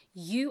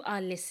You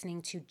are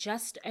listening to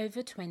Just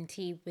Over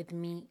 20 with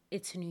me,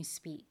 Itunu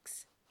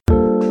Speaks.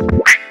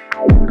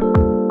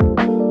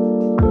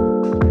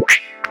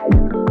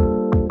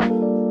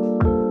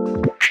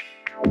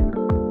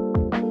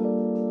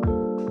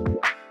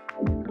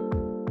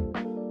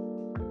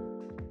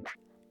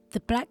 The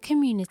Black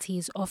community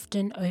is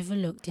often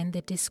overlooked in the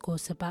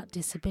discourse about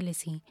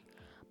disability,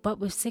 but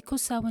with sickle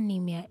cell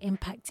anemia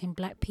impacting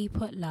Black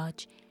people at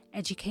large,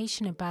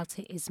 education about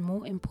it is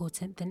more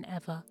important than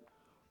ever.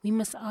 We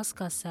must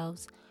ask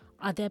ourselves,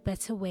 are there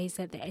better ways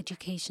that the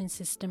education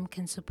system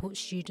can support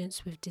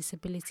students with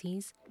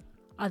disabilities?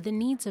 Are the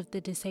needs of the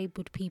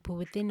disabled people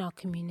within our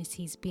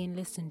communities being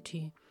listened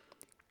to?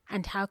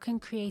 And how can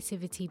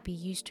creativity be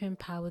used to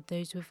empower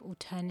those with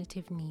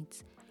alternative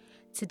needs?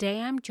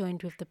 Today I'm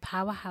joined with the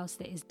powerhouse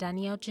that is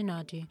Danielle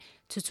Janadu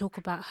to talk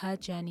about her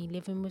journey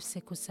living with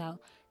sickle cell,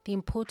 the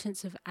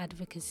importance of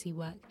advocacy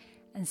work,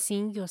 and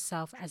seeing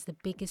yourself as the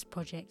biggest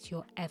project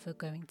you're ever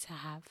going to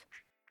have.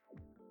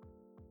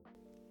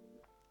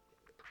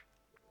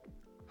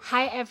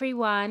 Hi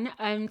everyone.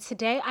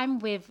 Today I'm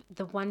with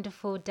the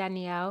wonderful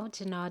Danielle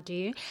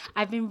Janadu.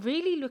 I've been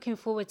really looking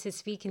forward to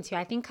speaking to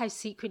you. I think I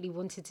secretly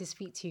wanted to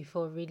speak to you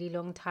for a really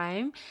long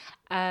time.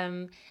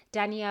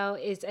 Danielle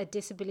is a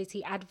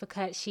disability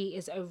advocate. She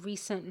is a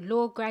recent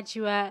law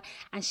graduate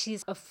and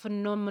she's a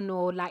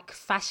phenomenal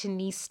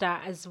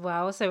fashionista as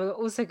well. So we're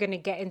also going to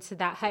get into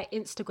that. Her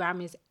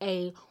Instagram is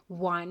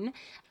A1.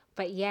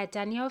 But yeah,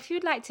 Danielle, if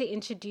you'd like to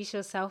introduce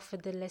yourself for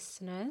the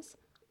listeners.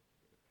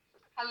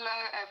 Hello,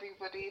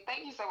 everybody.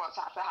 Thank you so much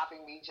for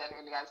having me.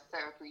 Genuinely, I so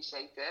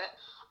appreciate it.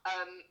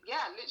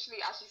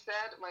 Literally, as you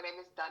said, my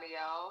name is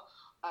Danielle.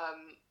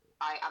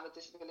 I am a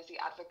disability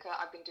advocate.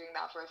 I've been doing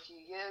that for a few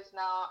years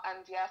now.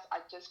 And yes,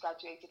 I just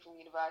graduated from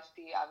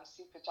university. I'm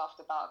super chuffed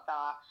about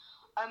that.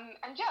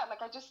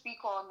 I just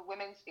speak on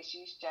women's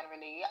issues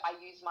generally. I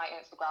use my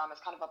Instagram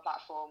as kind of a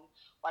platform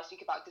where I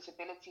speak about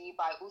disability,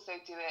 but I also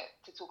do it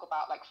to talk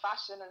about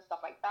fashion and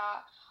stuff like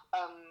that.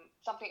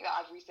 Something that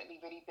I've recently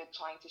really been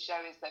trying to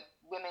show is that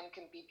women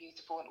can be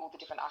beautiful in all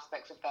the different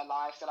aspects of their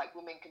life. So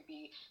women can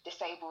be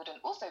disabled and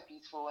also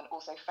beautiful and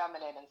also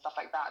feminine and stuff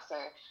like that. So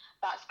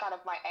that's kind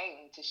of my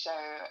aim, to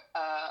show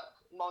a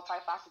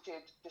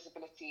multifaceted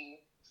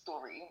disability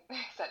story,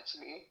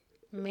 essentially.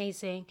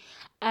 Amazing.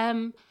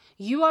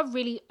 You are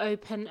really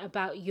open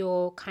about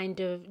your kind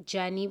of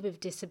journey with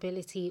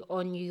disability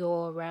on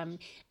your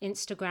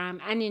Instagram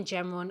and in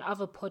general on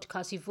other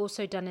podcasts. You've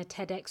also done a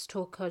TEDx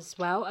talk as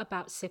well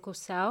about sickle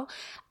cell.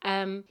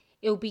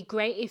 It would be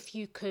great if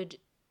you could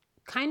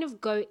kind of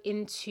go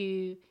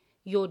into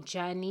your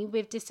journey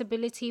with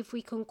disability, if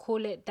we can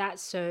call it that.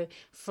 So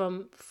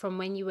from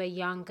when you were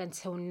young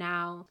until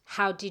now,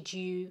 how did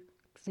you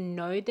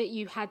know that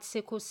you had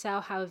sickle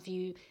cell? How have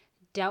you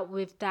dealt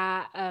with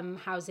that?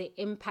 How's it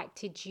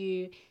impacted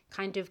you?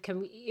 Kind of,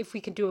 if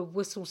we could do a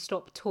whistle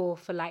stop tour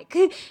for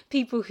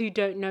people who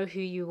don't know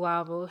who you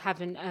are or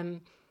haven't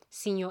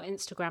seen your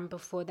Instagram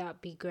before,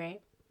 that'd be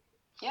great.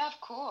 Yeah, of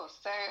course.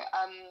 So,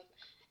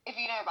 if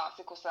you know about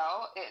sickle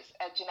cell, it's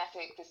a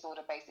genetic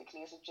disorder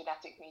basically. It's a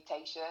genetic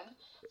mutation.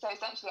 So,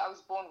 essentially, I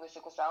was born with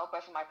sickle cell.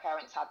 Both of my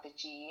parents had the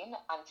gene,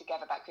 and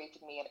together that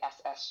created me an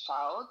SS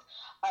child.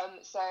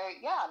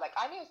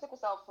 I knew sickle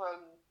cell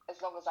from as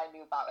long as I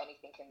knew about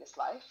anything in this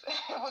life.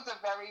 It was a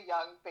very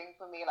young thing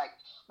for me.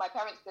 My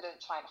parents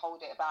didn't try and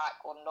hold it back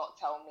or not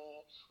tell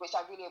me, which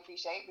I really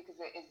appreciate because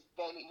it is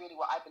really, really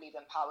what I believe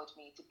empowered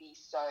me to be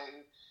so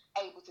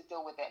able to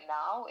deal with it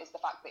now, is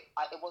the fact that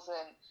it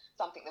wasn't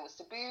something that was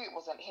taboo, it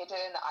wasn't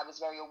hidden. I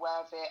was very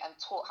aware of it and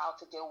taught how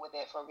to deal with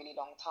it for a really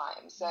long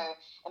time. So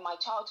in my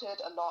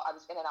childhood, a lot, I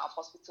was in and out of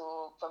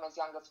hospital from as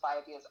young as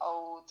 5 years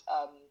old.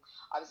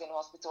 I was in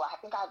hospital. I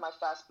think I had my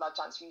first blood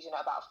transfusion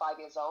at about 5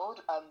 years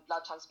old.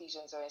 Blood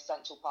transfusions are an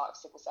essential part of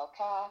sickle cell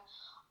care.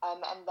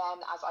 And then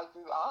as I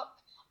grew up,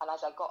 and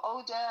as I got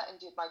older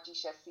and did my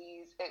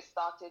GCSEs, it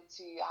started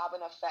to have an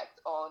effect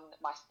on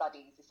my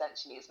studies,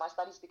 essentially. As my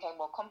studies became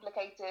more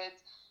complicated,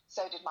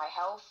 so did my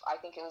health.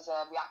 I think it was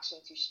a reaction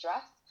to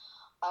stress.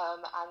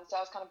 And so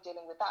I was kind of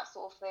dealing with that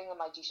sort of thing in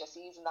my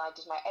GCSEs, and then I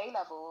did my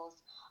A-levels.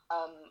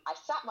 I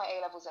sat my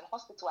A-levels in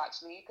hospital,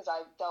 actually, because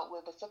I dealt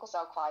with the sickle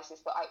cell crisis,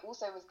 but I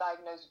also was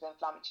diagnosed with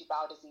inflammatory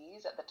bowel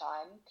disease at the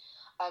time.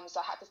 So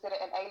I had to sit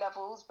it in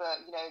A-levels,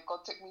 but,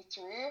 God took me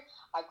through.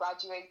 I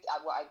graduated,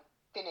 I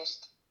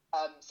finished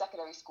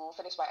secondary school,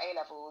 finished my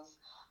A-levels,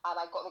 and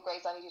I got the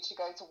grades I needed to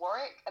go to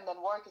Warwick. And then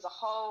Warwick is a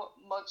whole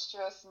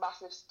monstrous,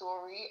 massive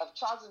story of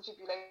trials and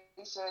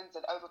tribulations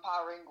and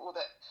overpowering all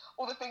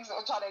the things that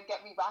were trying to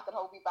get me back and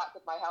hold me back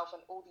with my health,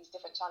 and all these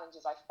different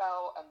challenges I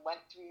felt and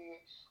went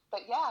through.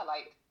 But yeah,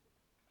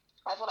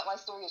 I feel like my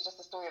story is just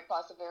a story of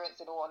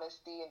perseverance, in all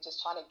honesty, and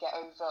just trying to get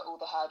over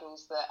all the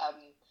hurdles that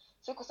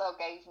sickle cell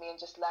gave me, and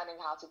just learning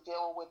how to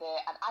deal with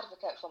it and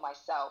advocate for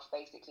myself.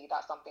 Basically,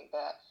 that's something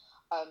that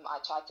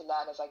I try to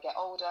learn as I get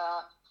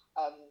older.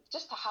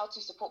 just how to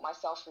support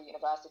myself through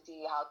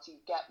university, how to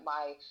get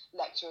my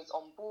lecturers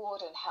on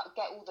board, and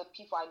get all the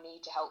people I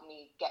need to help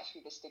me get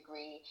through this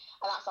degree.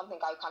 And that's something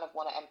I kind of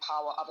want to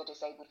empower other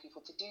disabled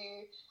people to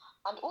do.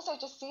 And also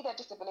just see their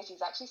disability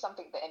is actually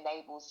something that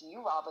enables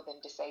you rather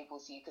than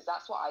disables you, because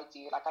that's what I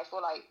do. Like, I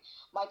feel like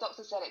my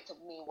doctor said it to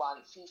me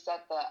once. He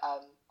said that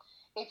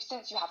if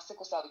since you have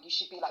sickle cell, you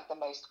should be like the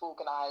most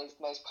organized,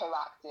 most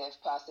proactive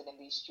person in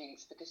these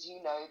streets, because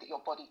you know that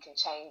your body can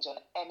change on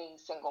any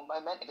single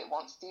moment if it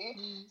wants to.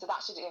 So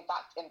that should in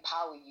fact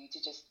empower you to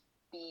just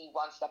be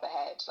one step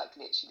ahead, like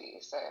literally.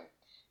 So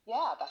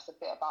yeah, that's a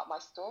bit about my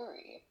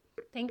story.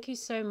 Thank you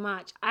so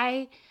much.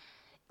 I've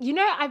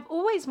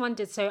always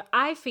wondered, so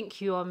I think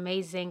you're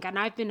amazing, and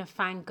I've been a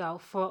fangirl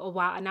for a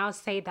while, and I'll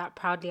say that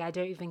proudly. I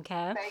don't even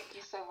care. Thank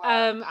you so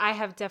much. I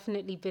have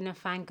definitely been a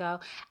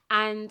fangirl.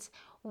 And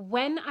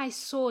when I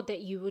saw that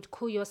you would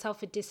call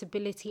yourself a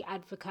disability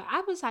advocate,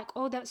 I was like,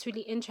 oh, that's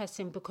really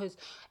interesting, because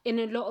in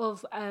a lot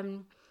of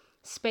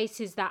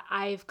spaces that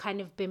I've kind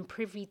of been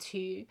privy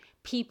to,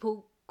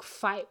 people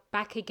fight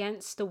back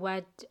against the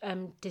word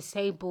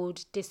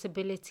disabled,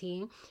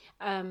 disability,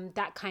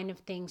 that kind of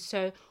thing.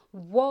 So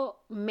what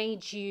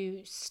made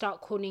you start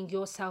calling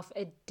yourself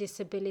a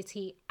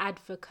disability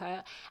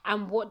advocate,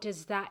 and what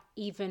does that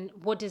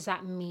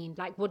mean?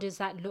 Like, what does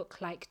that look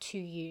like to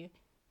you?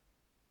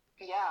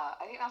 Yeah,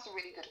 I think that's a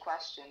really good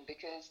question,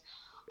 because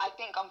I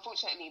think,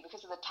 unfortunately,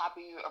 because of the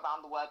taboo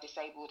around the word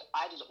disabled,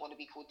 I didn't want to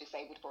be called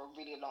disabled for a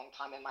really long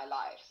time in my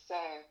life. So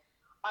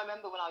I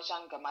remember when I was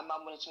younger, my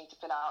mum wanted me to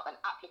fill out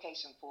an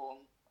application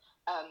form.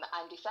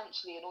 And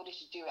essentially, in order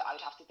to do it, I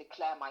would have to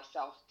declare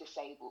myself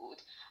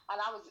disabled.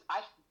 And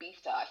I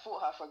beefed her. I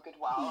fought her for a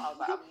good while. I was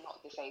like, I'm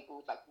not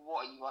disabled. Like,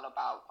 what are you on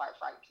about, quite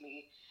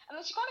frankly? And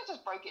then she kind of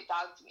just broke it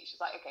down to me.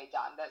 She's like, okay,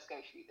 Dan, let's go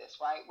through this,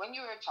 right? When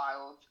you were a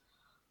child,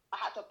 I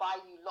had to buy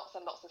you lots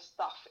and lots of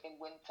stuff in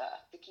winter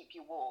to keep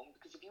you warm,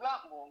 because if you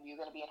weren't warm, you're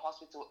going to be in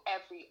hospital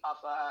every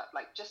other,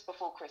 like just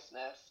before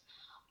Christmas.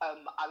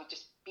 I would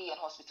just be in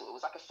hospital. It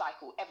was like a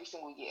cycle every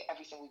single year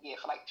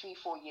for like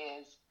 3-4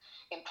 years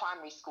in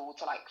primary school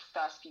to like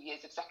first few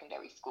years of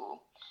secondary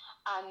school.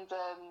 And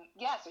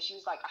yeah, so she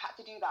was like, I had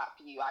to do that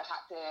for you. I'd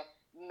had to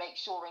make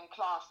sure in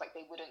class, like,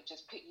 they wouldn't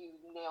just put you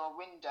near a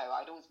window.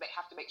 I'd always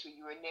have to make sure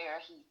you were near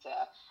a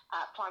heater.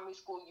 At primary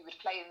school, you would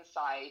play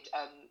inside.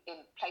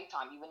 In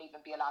playtime, you wouldn't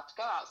even be allowed to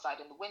go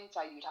outside in the winter.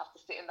 You'd have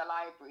to sit in the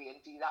library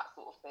and do that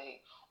sort of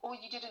thing. Or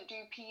you didn't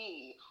do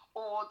PE.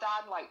 Or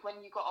Dan, like,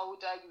 when you got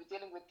older, you were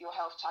dealing with your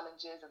health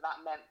challenges, and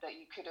that meant that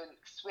you couldn't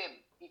swim.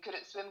 You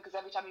couldn't swim because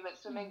every time you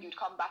went swimming,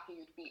 you'd come back and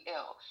you'd be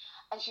ill.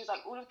 And she was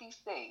like, all of these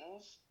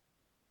things,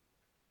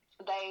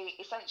 they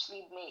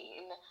essentially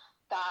mean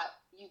that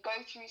you go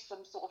through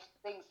some sort of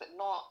things that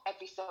not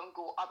every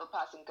single other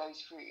person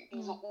goes through.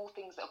 These are all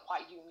things that are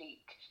quite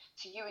unique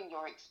to you and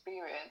your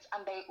experience,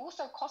 and they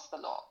also cost a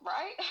lot,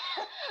 right?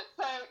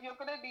 So you're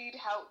going to need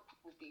help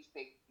with these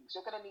things.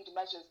 You're going to need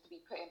measures to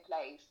be put in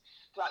place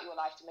throughout your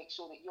life to make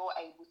sure that you're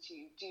able to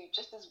do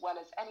just as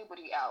well as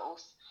anybody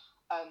else,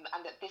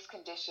 and that this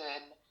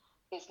condition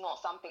is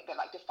not something that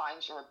like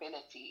defines your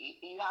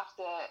ability. You have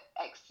to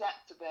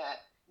accept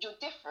that you're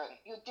different.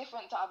 You're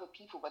different to other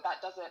people, but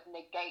that doesn't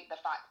negate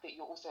the fact that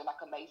you're also like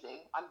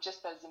amazing. I'm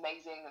just as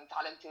amazing and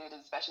talented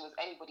and special as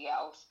anybody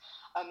else.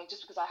 And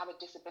just because I have a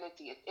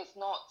disability, it's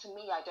not, to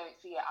me, I don't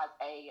see it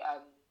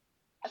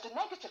as a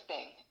negative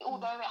thing.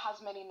 Although it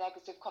has many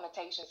negative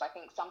connotations, I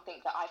think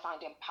something that I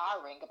find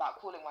empowering about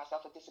calling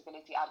myself a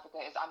disability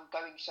advocate is I'm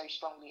going so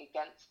strongly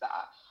against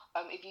that.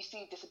 If you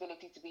see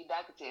disability to be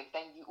negative,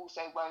 then you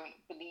also won't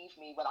believe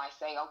me when I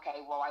say,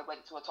 okay, well, I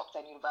went to a top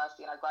 10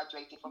 university and I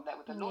graduated from there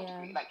with a law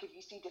degree. Like, if you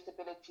see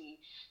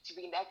disability to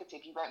be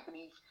negative, you won't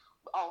believe,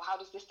 oh, how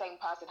does this same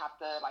person have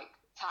the like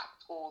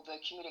tact or the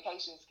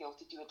communication skills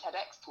to do a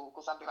TEDx talk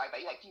or something like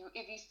that? Like,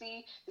 if you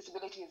see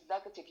disability as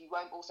negative, you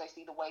won't also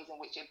see the ways in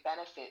which it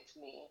benefits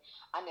me,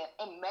 and it,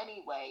 in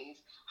many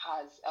ways,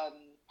 has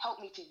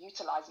helped me to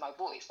utilize my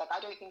voice. Like, I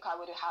don't think I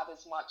would have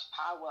as much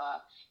power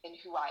in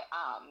who I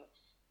am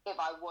if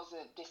I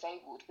wasn't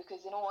disabled,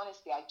 because in all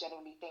honesty, I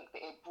genuinely think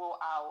that it brought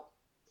out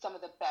some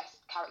of the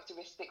best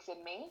characteristics in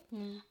me.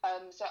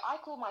 So I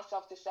call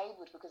myself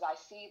disabled because I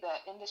see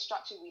that in the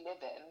structure we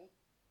live in,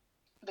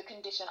 the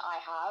condition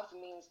I have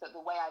means that the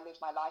way I live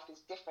my life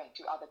is different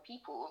to other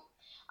people.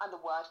 And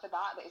the word for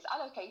that is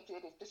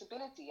allocated is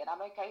disability. And I'm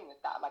okay with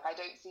that. Like, I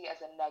don't see it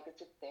as a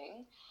negative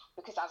thing,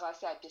 because as I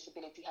said,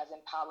 disability has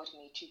empowered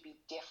me to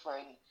be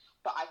different.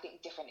 But I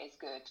think different is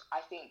good.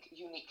 I think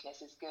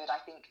uniqueness is good.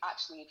 I think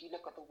actually, if you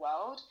look at the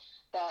world,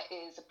 there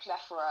is a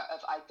plethora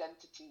of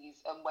identities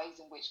and ways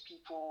in which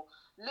people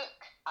look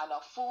and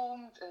are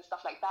formed and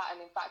stuff like that. And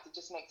in fact, it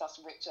just makes us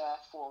richer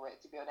for it,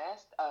 to be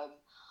honest.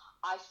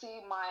 I see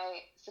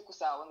my sickle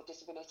cell and the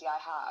disability I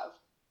have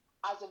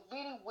as a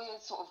really weird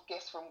sort of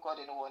gift from God,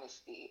 in all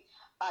honesty.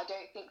 I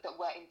don't think that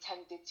we're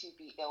intended to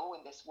be ill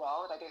in this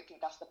world. I don't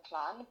think that's the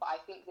plan. But I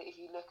think that if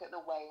you look at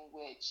the way in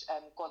which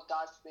God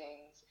does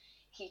things,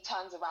 he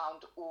turns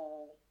around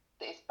all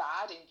that is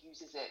bad and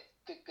uses it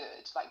for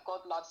good. Like,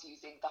 God loves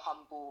using the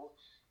humble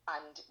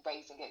and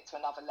raising it to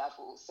another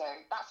level. So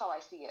that's how I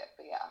see it.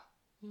 But yeah.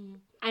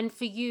 And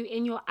for you,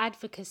 in your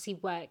advocacy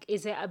work,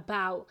 is it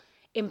about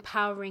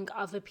empowering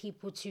other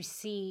people to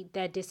see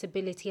their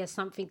disability as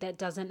something that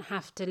doesn't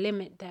have to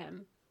limit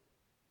them?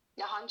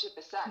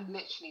 100%.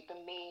 Literally, for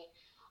me,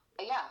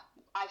 yeah,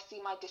 I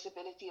see my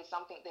disability as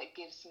something that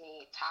gives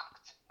me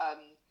tact.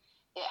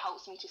 It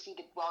helps me to see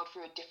the world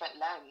through a different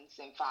lens,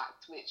 in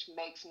fact, which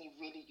makes me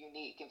really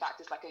unique. In fact,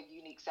 it's like a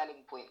unique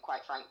selling point,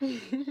 quite frankly.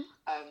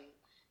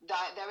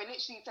 That there are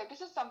literally, so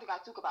this is something I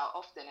talk about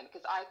often, and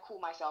because I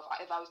call myself,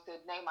 if I was to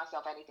name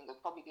myself anything, it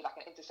would probably be like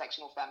an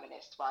intersectional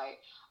feminist,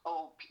 right?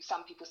 Or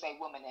some people say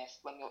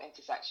womanist when you're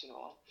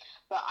intersectional.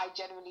 But I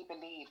generally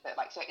believe that,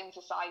 like, so in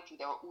society,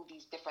 there are all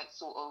these different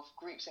sort of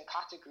groups and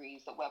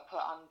categories that we're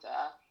put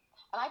under.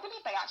 And I believe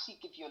they actually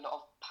give you a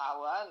lot of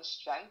power and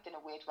strength in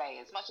a weird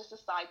way. As much as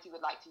society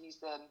would like to use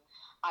them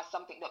as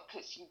something that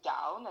puts you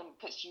down and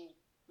puts you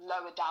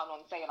lower down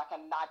on, say, like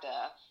a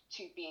ladder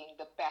to being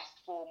the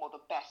best form or the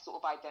best sort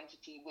of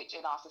identity, which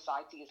in our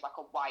society is like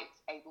a white,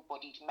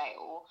 able-bodied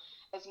male,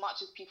 as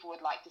much as people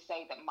would like to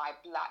say that my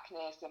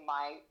blackness and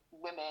my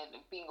women,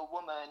 being a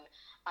woman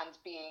and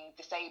being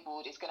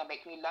disabled is going to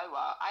make me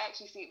lower, I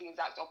actually see it the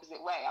exact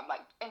opposite way. I'm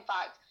like, in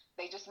fact,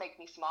 they just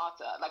make me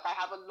smarter. Like, I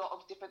have a lot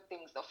of different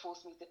things that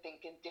force me to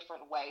think in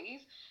different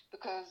ways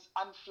because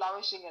I'm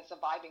flourishing and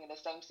surviving in the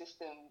same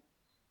system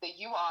that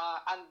you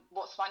are. And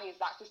what's funny is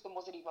that system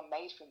wasn't even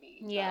made for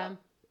me. Yeah.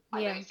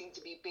 I don't seem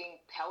to be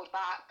being held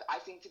back. I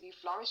seem to be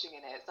flourishing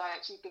in it. So I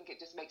actually think it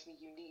just makes me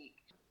unique.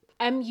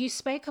 You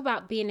spoke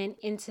about being an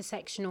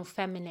intersectional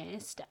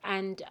feminist,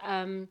 and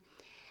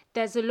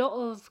there's a lot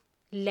of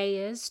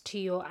layers to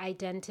your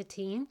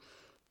identity.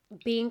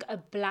 Being a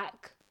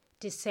Black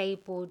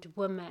disabled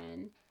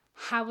woman,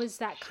 how has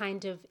that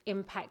kind of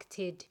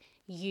impacted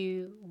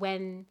you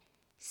when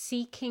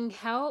seeking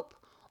help?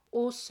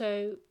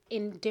 Also,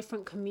 in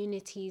different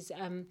communities,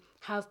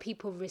 how have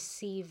people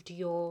received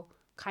your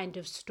kind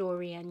of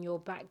story and your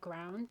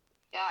background?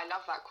 Yeah, I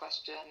love that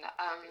question.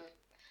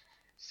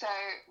 So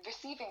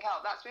receiving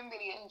help, that's been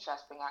really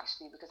interesting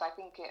actually, because I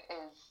think it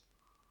is,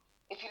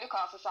 if you look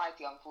at our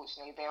society,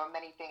 unfortunately, there are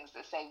many things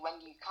that say when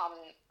you come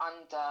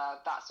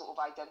under that sort of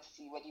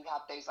identity, when you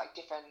have those like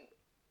different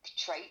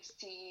traits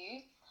to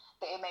you,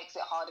 that it makes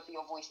it harder for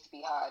your voice to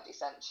be heard,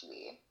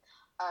 essentially.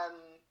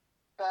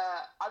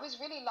 But I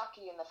was really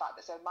lucky in the fact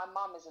that, so my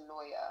mum is a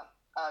lawyer.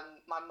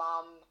 My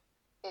mum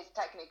is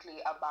technically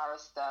a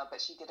barrister,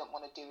 but she didn't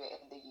want to do it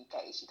in the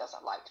UK. She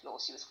doesn't like law.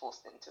 She was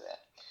forced into it.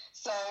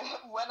 So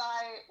when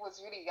I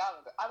was really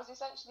young, I was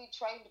essentially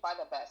trained by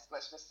the best,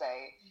 let's just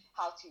say,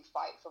 how to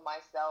fight for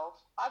myself.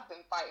 I've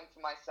been fighting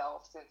for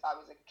myself since I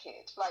was a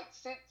kid. Like,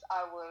 since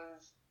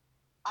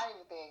I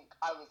even think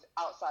I was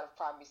outside of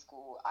primary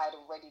school, I had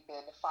already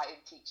been fighting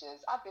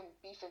teachers. I've been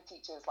beefing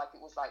teachers like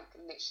it was like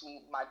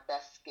literally my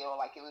best skill,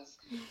 like it was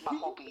my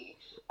hobby,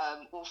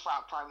 all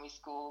throughout primary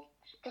school.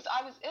 Because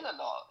I was ill a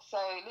lot.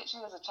 So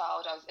literally as a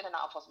child, I was in and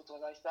out of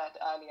hospital, as I said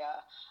earlier.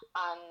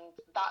 And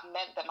that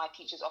meant that my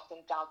teachers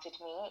often doubted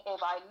me. If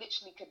I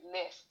literally could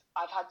list,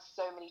 I've had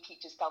so many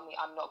teachers tell me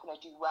I'm not going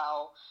to do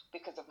well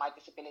because of my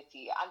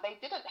disability. And they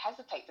didn't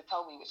hesitate to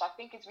tell me, which I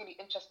think is really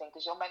interesting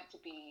because you're meant to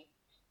be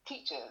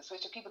teachers,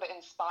 which are people that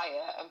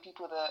inspire and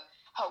people that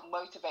help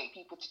motivate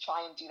people to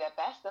try and do their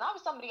best. And I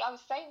was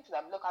saying to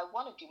them, look, I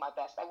want to do my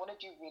best. I want to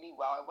do really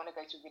well. I want to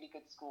go to really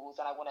good schools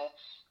and I want to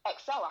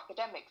excel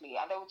academically.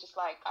 And they were just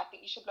like, I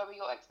think you should lower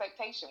your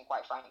expectation,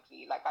 quite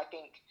frankly. Like, I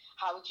think,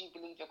 how would you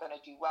believe you're going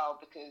to do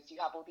well because you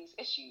have all these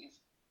issues?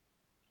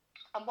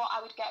 And what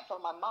I would get from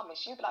my mum is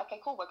she'd be like,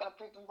 okay, cool, we're going to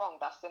prove them wrong.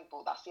 That's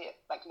simple. That's it.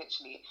 Like,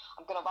 literally,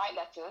 I'm going to write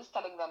letters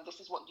telling them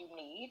this is what you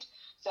need.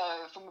 So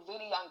from a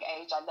really young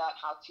age, I learned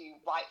how to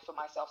write for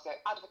myself. So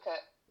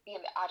be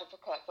an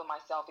advocate for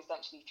myself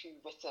essentially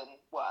through written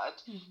word.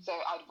 Mm-hmm. So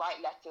I'd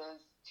write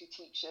letters to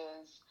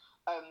teachers.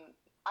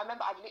 I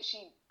remember I'd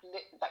literally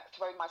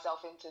thrown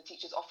myself into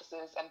teachers'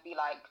 offices and be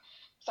like,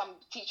 some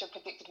teacher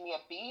predicted me a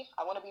B.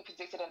 I want to be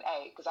predicted an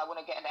A because I want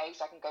to get an A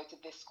so I can go to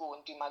this school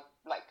and do my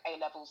A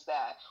levels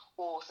there,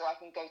 or so I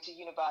can go to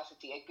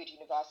university, a good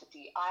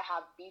university. I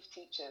have beef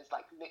teachers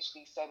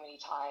literally so many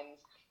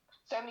times.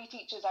 So many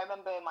teachers. I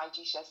remember in my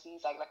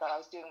GCSEs, like I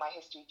was doing my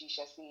history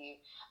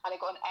GCSE, and I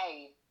got an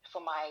A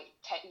for my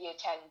year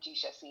 10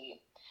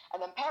 GCSE.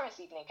 And then parents'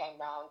 evening came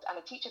round, and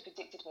the teacher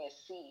predicted me a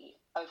C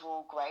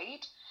overall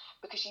grade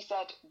because she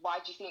said,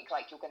 "Why do you think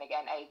you're going to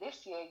get an A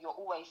this year? You're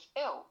always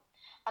ill."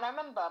 And I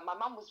remember my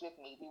mum was with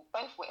me. We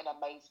both were in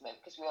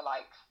amazement because we were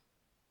like,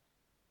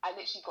 I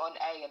literally got an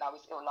A and I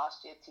was ill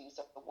last year too,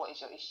 so what is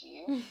your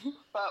issue?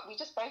 But we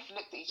just both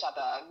looked at each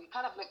other and we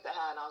kind of looked at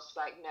her and I was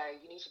like, no,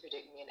 you need to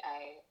predict me an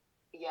A.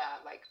 Yeah,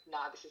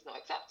 nah, this is not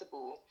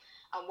acceptable.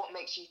 And what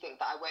makes you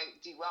think that I won't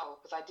do well?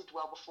 Because I did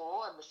well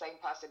before and the same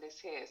person is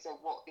here, so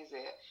what is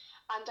it?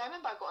 And I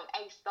remember I got an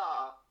A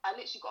star. I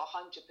literally got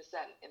 100%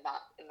 in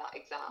that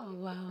exam. Oh,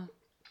 wow.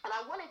 And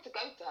I wanted to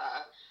go to her.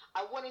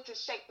 I wanted to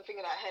shake the thing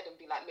in her head and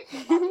be like, look,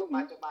 you're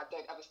mad,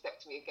 don't ever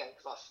step to me again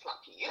because I'll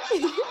slap you.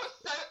 I was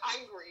so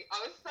angry. I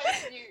was so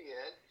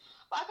furious.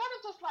 But I kind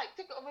of just like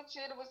took it on my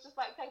chin and was just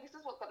like, okay, this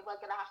is what we're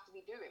going to have to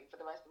be doing for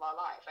the rest of our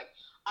life. Like,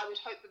 I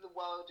would hope that the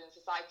world and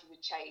society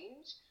would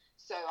change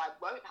so I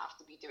won't have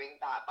to be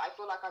doing that. But I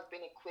feel like I've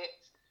been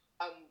equipped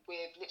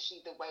with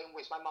literally the way in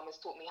which my mum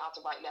has taught me how to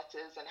write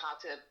letters and how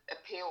to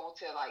appeal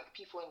to like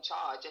people in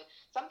charge. And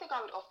something I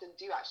would often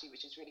do actually,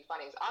 which is really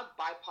funny, is I'd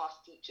bypass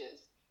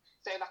teachers.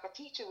 So like a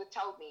teacher would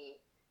tell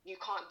me you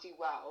can't do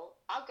well,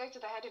 I'll go to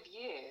the head of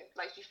year.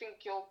 Like, you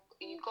think you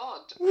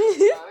God? No.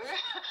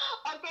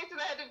 I'd go to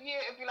the head of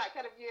year and be like,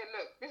 head of year,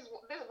 look, this is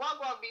what I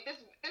want me. This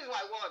is what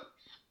I want.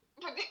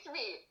 Predict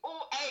me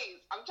all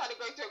A's. I'm trying to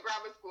go to a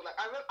grammar school. Like,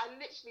 I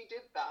literally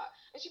did that,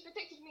 and she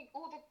predicted me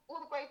all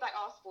the grades I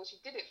asked for. She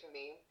did it for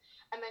me,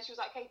 and then she was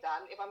like, "Hey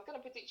Dan, if I'm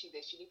gonna predict you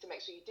this, you need to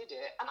make sure you did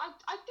it." And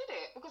I did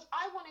it because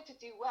I wanted to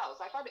do well.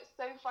 So I found it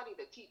so funny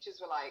that teachers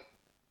were like,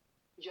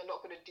 "You're not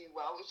gonna do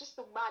well." It was just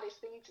the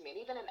maddest thing to me. And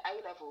even in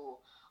A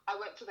level, I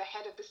went to the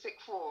head of the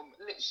sixth form,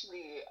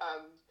 literally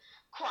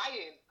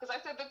crying because I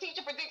said the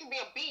teacher predicted me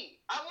a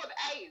B. I want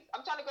A's.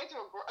 I'm trying to go to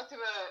a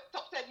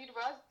top 10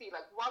 university.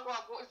 Like, what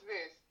is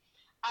this?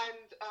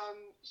 And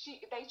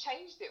they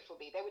changed it for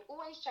me. They would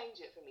always change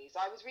it for me. So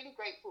I was really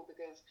grateful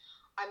because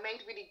I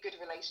made really good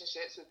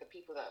relationships with the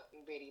people that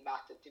really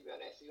mattered, to be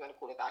honest, if you want to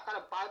call it that. I kind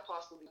of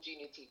bypassed all the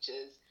junior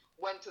teachers,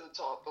 went to the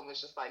top and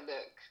was just like,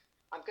 look,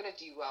 I'm going to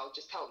do well,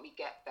 just help me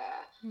get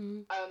there.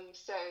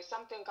 So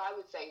something I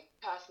would say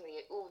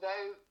personally,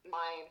 although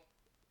my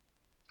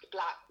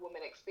Black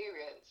woman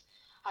experience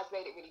has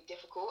made it really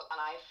difficult,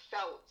 and I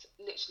felt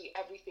literally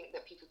everything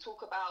that people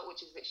talk about,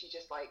 which is literally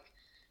just like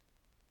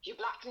your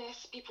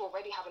blackness. People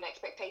already have an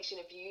expectation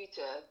of you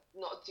to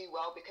not do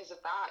well because of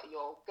that.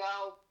 You're a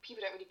girl,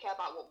 people don't really care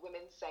about what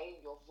women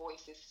say, your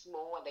voice is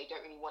small and they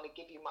don't really want to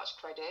give you much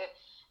credit.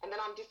 And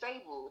then I'm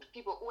disabled,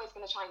 people are always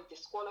going to try and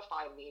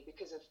disqualify me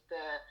because of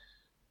the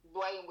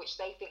way in which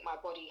they think my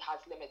body has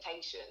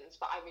limitations.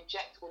 But I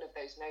reject all of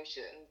those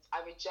notions.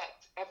 I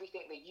reject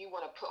everything that you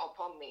want to put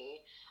upon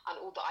me and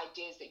all the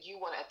ideas that you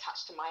want to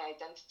attach to my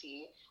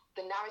identity.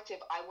 The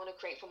narrative I want to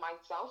create for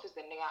myself is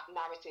the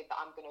narrative that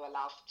I'm going to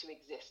allow to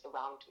exist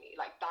around me.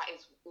 Like, that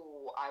is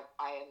all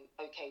I am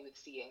okay with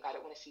seeing. I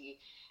don't want to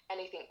see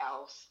anything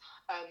else.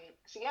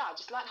 So yeah, I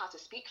just learned how to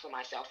speak for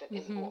myself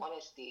in all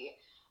honesty.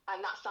 And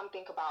that's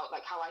something about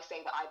like how I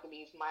say that I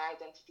believe my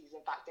identities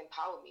in fact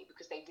empower me,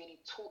 because they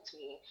really taught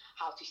me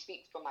how to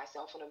speak for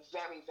myself in a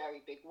very, very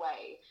big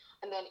way.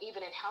 And then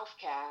even in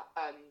healthcare,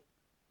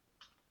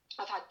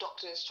 I've had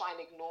doctors try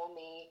and ignore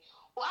me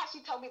or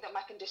actually tell me that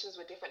my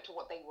conditions were different to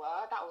what they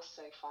were. That was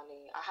so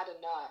funny. I had a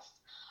nurse.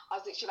 I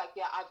was literally like,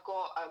 yeah, I've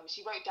got,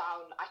 she wrote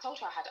down, I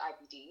told her I had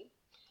IBD.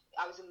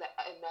 I was in the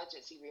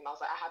emergency room. I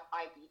was like, I have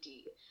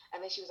IBD. And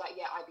then she was like,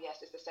 yeah,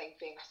 IBS is the same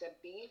thing. I said,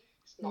 B,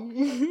 it's not the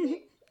same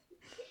thing.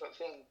 Different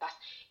thing. That's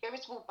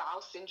irritable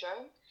bowel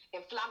syndrome,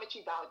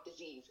 inflammatory bowel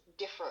disease.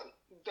 Different,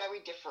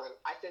 very different.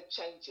 I said,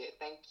 change it,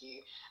 thank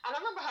you. And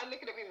I remember her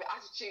looking at me with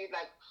attitude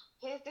like,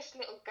 here's this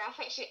little girl,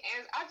 think she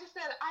is. I just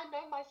said, I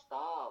know my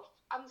stuff.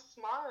 I'm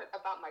smart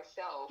about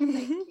myself,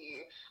 thank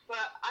you.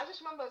 But I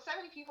just remember so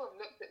many people have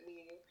looked at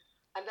me,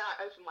 and then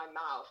I opened my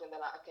mouth and they're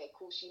like, okay,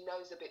 cool, she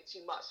knows a bit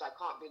too much, so I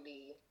can't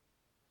really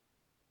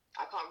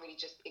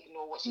just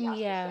ignore what she has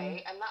to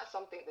say. And that's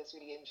something that's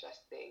really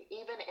interesting.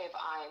 Even if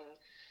I'm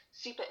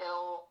super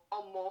ill,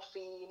 on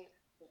morphine,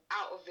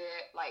 out of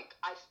it, like,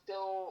 I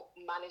still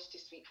manage to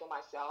speak for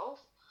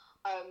myself.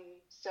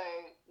 So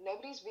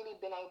nobody's really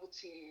been able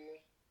to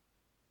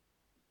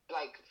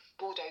like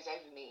bulldoze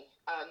over me,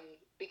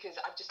 because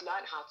I've just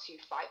learned how to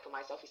fight for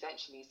myself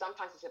essentially.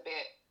 Sometimes it's a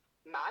bit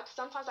mad,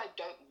 sometimes I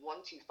don't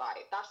want to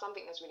fight. That's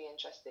something that's really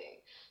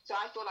interesting. So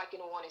I feel like,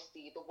 in all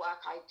honesty, the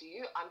work I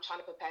do, I'm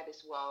trying to prepare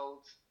this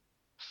world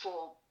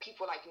for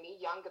people like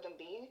me, younger than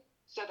me,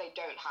 so they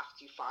don't have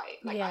to fight.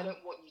 Like, I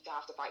don't want you to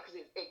have to fight because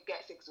it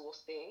gets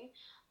exhausting,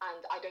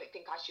 and I don't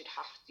think I should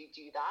have to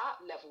do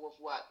that level of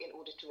work in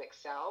order to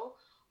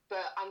excel.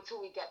 But until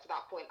we get to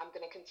that point, I'm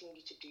going to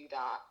continue to do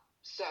that,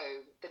 so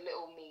the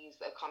little me's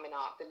that are coming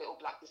up, the little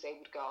Black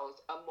disabled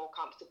girls, are more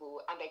comfortable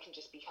and they can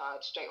just be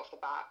heard straight off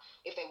the bat.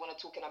 If they want to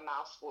talk in a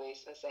mouse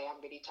voice and say, I'm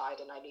really tired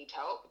and I need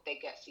help,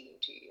 they get seen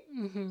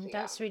too. So,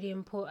 that's really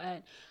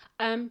important.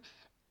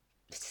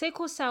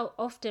 Sickle cell,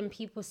 often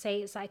people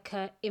say it's like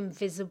a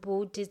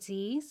invisible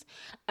disease.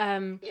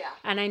 And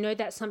I know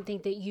that's something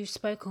that you've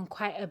spoken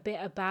quite a bit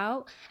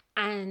about,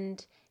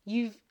 and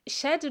you've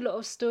shared a lot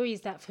of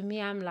stories that for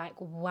me, I'm like,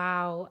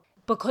 wow.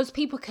 Because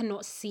people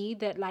cannot see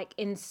that, like,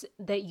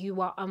 that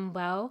you are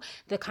unwell,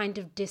 the kind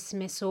of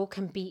dismissal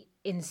can be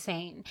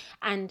insane.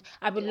 And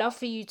I would love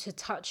for you to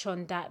touch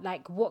on that.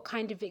 Like, what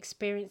kind of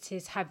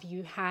experiences have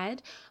you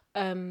had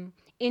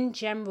in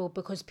general?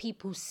 Because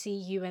people see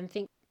you and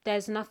think,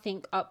 there's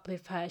nothing up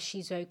with her,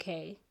 she's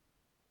okay.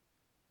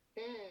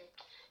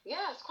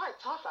 Yeah, it's quite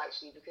tough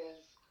actually,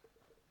 because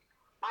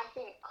I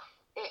think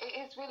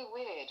it is really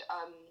weird.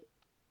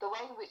 the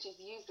way in which it's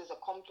used as a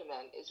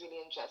compliment is really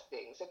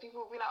interesting. So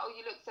people will be like, "Oh,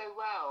 you look so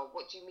well.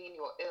 What do you mean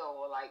you're ill?"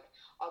 Or like,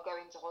 "I'll go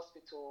into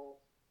hospital,"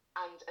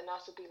 and a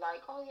nurse will be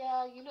like, "Oh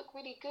yeah, you look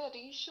really good.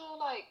 Are you sure?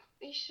 Like,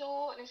 are you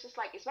sure?" And it's just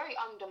like, it's very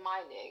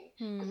undermining,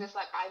 because it's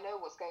like, I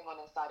know what's going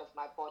on inside of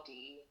my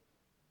body,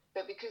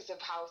 but because of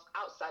how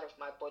outside of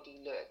my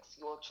body looks,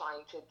 you're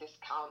trying to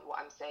discount what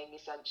I'm saying,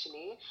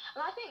 essentially.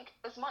 And I think,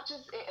 as much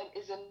as it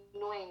is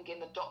annoying in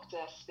the doctor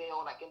sphere,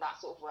 or like in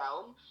that sort of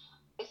realm,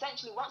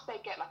 essentially once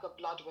they get like a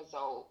blood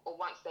result, or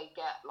once they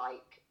get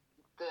like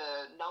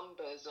the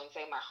numbers on,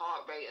 say, my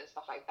heart rate and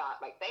stuff like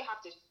that, like they have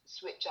to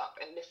switch up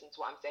and listen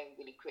to what I'm saying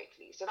really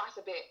quickly. So that's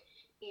a bit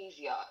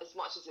easier, as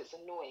much as it's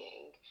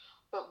annoying.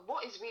 But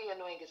what is really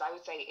annoying is, I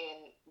would say,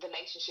 in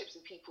relationships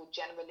with people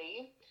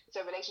generally.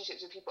 So relationships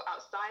with people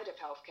outside of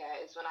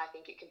healthcare is when I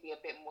think it can be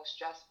a bit more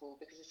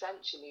stressful, because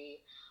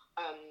essentially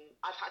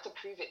I've had to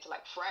prove it to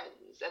like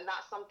friends, and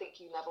that's something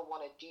you never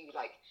want to do.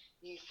 Like,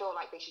 you feel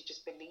like they should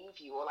just believe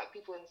you, or like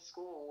people in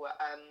school.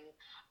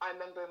 I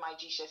remember in my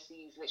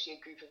GCSEs, literally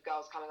a group of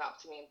girls coming up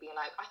to me and being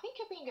like, "I think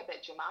you're being a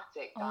bit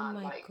dramatic, Oh Dan.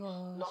 my Like,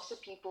 lots gosh.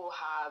 of people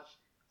have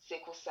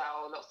sickle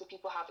cell, lots of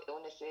people have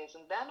illnesses,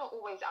 and they're not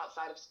always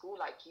outside of school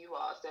like you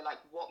are. So like,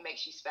 what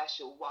makes you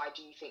special? Why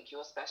do you think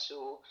you're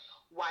special?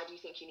 Why do you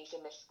think you need to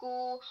miss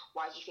school?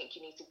 Why do you think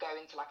you need to go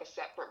into like a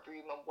separate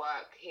room and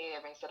work here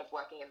instead of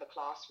working in the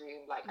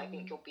classroom? Like, I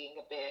think you're being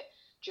a bit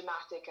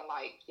dramatic, and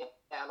like,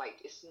 yeah, like,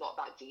 it's not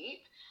that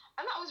deep."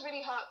 And that was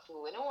really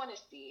hurtful, in all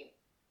honesty.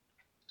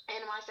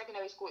 In my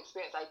secondary school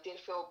experience, I did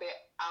feel a bit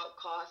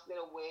outcast in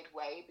a weird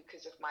way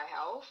because of my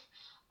health,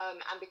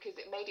 and because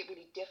it made it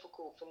really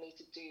difficult for me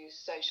to do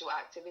social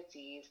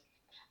activities.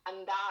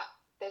 And that,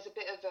 there's a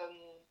bit of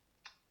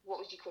what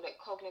would you call it,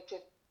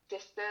 cognitive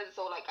distance,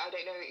 or like, I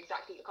don't know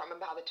exactly, I can't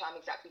remember how the term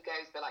exactly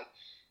goes, but like,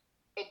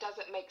 it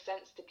doesn't make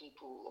sense to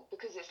people,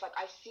 because it's like,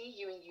 I see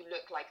you and you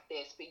look like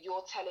this, but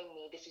you're telling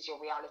me this is your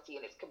reality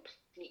and it's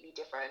completely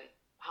different.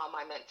 How am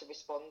I meant to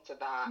respond to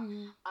that?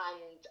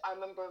 And I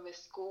remember with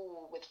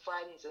school, with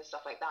friends and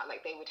stuff like that, like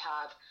they would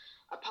have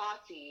a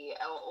party,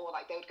 or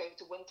like they would go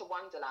to Winter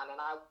Wonderland, and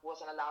I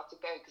wasn't allowed to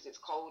go because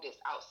it's cold, it's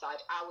outside.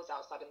 I was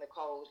outside in the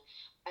cold,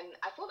 and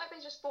I felt like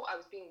they just thought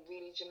I was being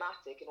really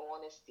dramatic, in all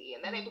honesty.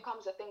 And then it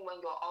becomes a thing when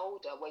you're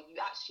older, where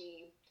you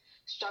actually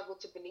struggle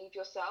to believe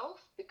yourself,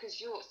 because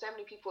so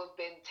many people have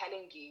been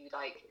telling you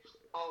like,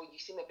 "Oh, you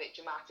seem a bit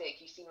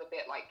dramatic, you seem a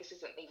bit like, this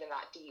isn't even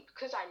that deep,"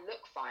 because I look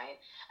fine.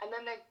 And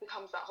then there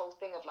becomes that whole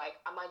thing of like,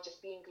 am I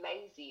just being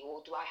lazy,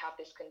 or do I have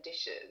this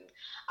condition?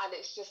 And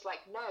it's just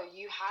like, no,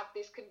 you have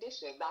this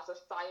condition. That's a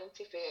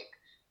scientific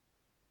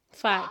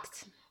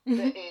fact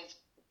Fact. that is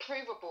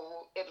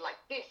provable in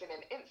like this, in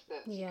an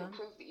instance. You Yeah. can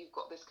prove that you've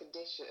got this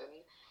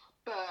condition.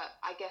 But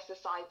I guess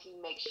society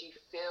makes you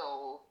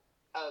feel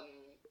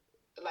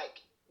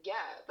like, yeah,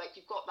 like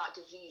you've got that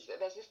disease.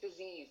 There's this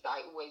disease that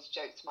I always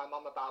joke to my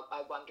mum about.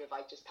 I wonder if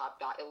I just have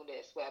that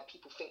illness, where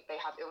people think they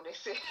have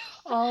illnesses.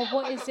 Oh,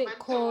 what Like is a it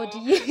called?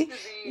 mental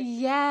disease.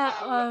 Yeah.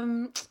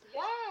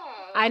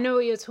 Yeah. I know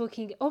what you're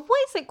talking. Oh,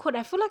 what is it called?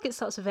 I feel like it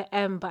starts with an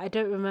M, but I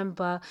don't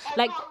remember. I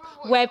Like, can't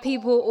remember what where it's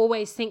people called.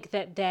 always think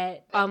that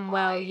they're They're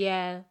unwell. fine.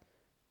 Yeah.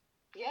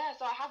 Yeah,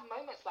 so I have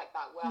moments like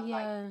that where I'm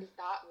like, Yeah. is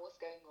that what's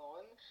going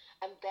on?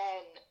 And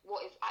then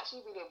what is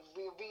actually really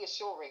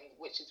reassuring,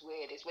 which is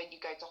weird, is when you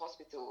go to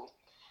hospital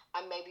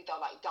and maybe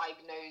they'll like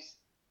diagnose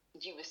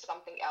you with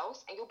something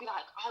else, and you'll be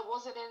like, I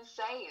wasn't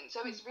insane.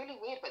 So it's really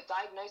weird, but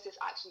diagnosis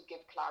actually give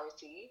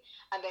clarity,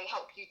 and they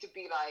help you to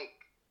be like,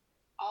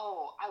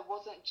 oh, I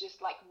wasn't just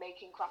like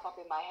making crap up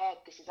in my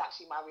head. This is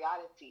actually my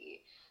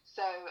reality.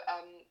 So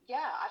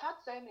yeah, I've had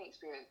so many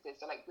experiences.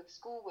 So like with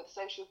school, with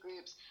social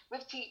groups,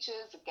 with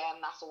teachers,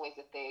 again, that's always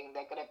a thing.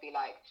 They're gonna be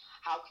like,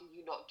 how can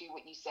you not do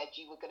what you said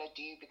you were gonna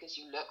do because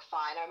you look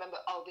fine? I remember,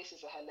 oh, this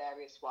is a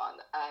hilarious one.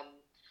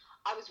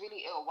 I was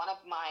really ill. One of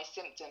my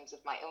symptoms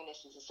of my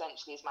illness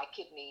is my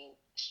kidney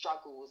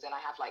struggles, and I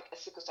have like a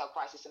sickle cell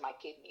crisis in my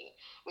kidney,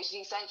 which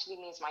essentially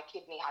means my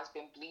kidney has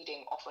been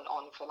bleeding off and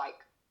on for like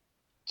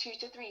 2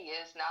 to 3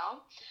 years now,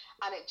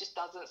 and it just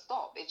doesn't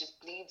stop. It just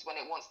bleeds when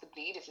it wants to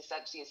bleed. It's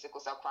essentially a sickle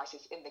cell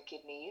crisis in the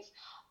kidneys.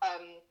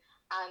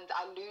 And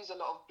I lose a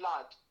lot of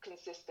blood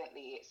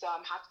consistently, so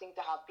I'm having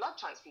to have blood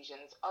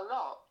transfusions a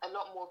lot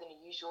more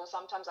than usual.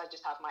 Sometimes I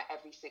just have my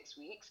every 6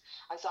 weeks,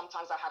 and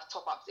sometimes I have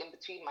top-ups in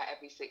between my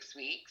every 6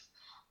 weeks.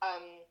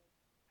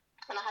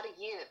 And I had a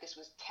year that this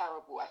was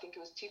terrible. I think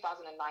it was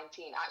 2019,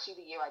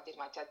 actually the year I did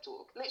my TED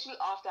Talk. Literally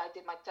after I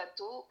did my TED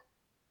Talk,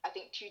 I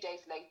think 2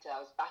 days later,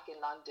 I was back in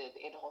London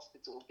in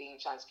hospital being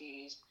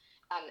transfused,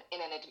 and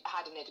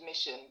had an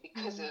admission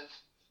because of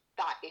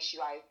that issue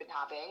I've been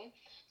having.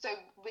 So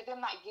within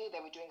that year,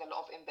 they were doing a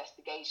lot of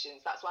investigations.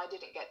 That's why I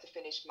didn't get to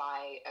finish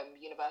my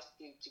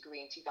university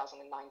degree in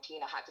 2019.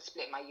 I had to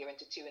split my year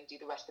into two and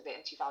do the rest of it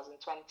in 2020.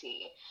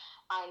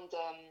 And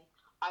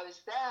I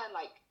was there,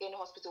 like, in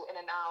hospital, in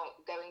and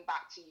out, going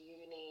back to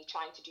uni,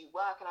 trying to do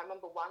work. And I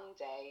remember one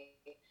day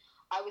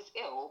I was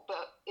ill,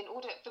 but in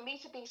order for me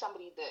to be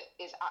somebody that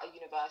is at a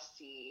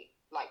university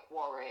like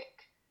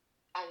Warwick,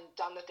 and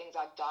done the things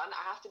I've done,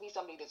 I have to be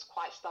somebody that's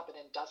quite stubborn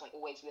and doesn't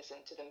always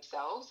listen to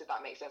themselves, if that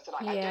makes sense. So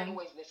like, I don't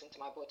always listen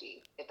to my body,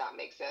 if that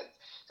makes sense.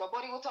 So my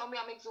body will tell me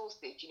I'm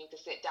exhausted, you need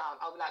to sit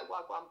down. I'll be like,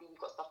 well, we've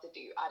got stuff to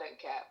do. I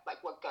don't care. Like,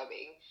 we're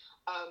going.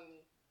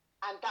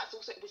 And that's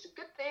also, this is a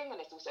good thing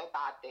and it's also a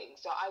bad thing.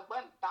 So I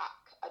went back,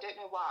 I don't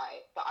know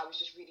why, but I was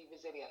just really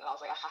resilient. And I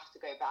was like, I have to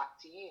go back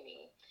to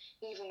uni,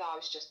 even though I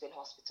was just in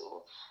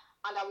hospital.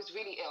 And I was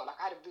really ill. Like,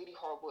 I had a really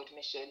horrible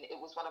admission. It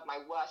was one of my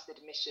worst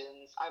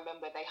admissions. I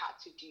remember they had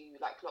to do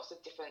like lots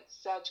of different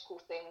surgical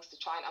things to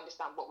try and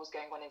understand what was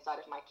going on inside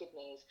of my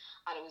kidneys,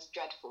 and it was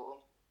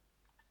dreadful.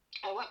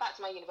 I went back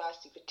to my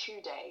university for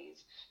 2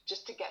 days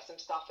just to get some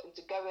stuff and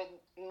to go and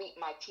meet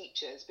my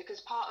teachers,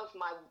 because part of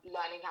my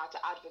learning how to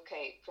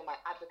advocate for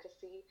my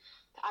advocacy,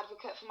 to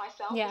advocate for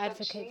myself,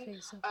 advocate for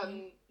yourself,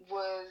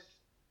 was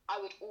I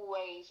would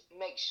always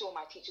make sure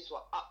my teachers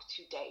were up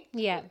to date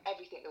with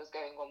everything that was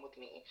going on with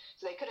me.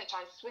 So they couldn't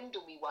try and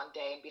swindle me one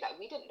day and be like,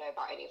 we didn't know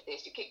about any of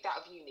this, you're kicked out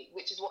of uni,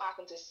 which is what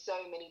happened to so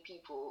many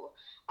people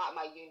at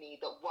my uni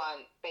that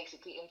weren't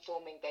basically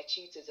informing their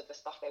tutors of the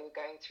stuff they were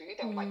going through.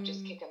 They would like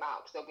just kick them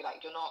out because they'll be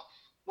like, you're not,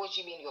 what do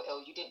you mean you're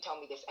ill? You didn't tell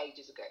me this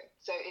ages ago.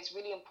 So it's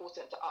really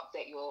important to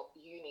update your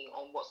uni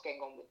on what's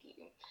going on with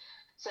you.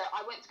 So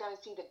I went to go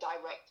and see the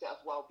director of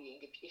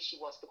wellbeing, if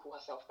she wants to call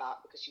herself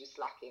that, because she was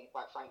slacking,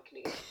 quite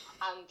frankly.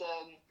 And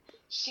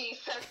she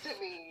said to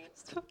me,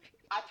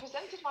 I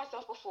presented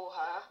myself before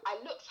her.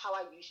 I looked how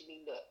I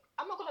usually look.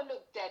 I'm not going to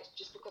look dead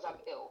just because I'm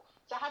ill.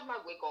 So I had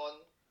my wig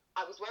on.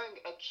 I was wearing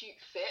a cute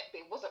fit,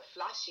 but it wasn't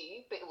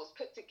flashy, but it was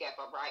put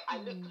together, right? I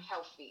looked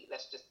healthy,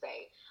 let's just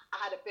say. I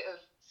had a bit of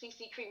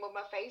CC cream on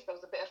my face. There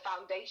was a bit of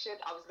foundation.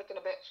 I was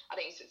looking a bit, I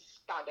don't use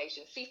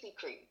foundation, CC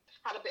cream.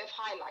 Had a bit of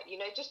highlight, you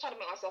know, just trying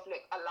to make myself look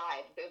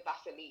alive, a bit of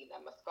Vaseline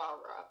and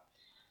mascara.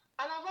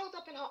 And I rolled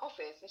up in her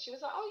office and she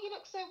was like, oh, you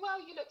look so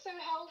well, you look so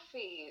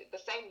healthy.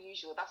 The same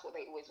usual, that's what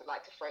they always would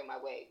like to throw my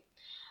way.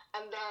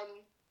 And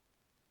then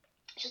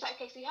she was like,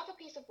 okay, so you have a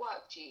piece of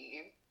work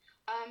due.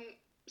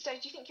 So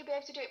do you think you'll be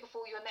able to do it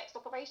before your next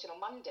operation on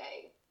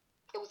Monday?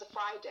 It was a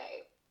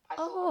Friday.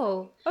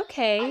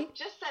 Okay. I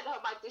just sent her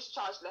my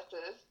discharge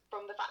letters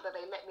from the fact that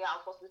they let me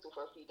out of hospital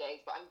for a few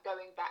days, but I'm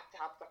going back to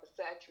have like a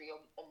surgery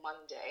on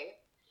Monday.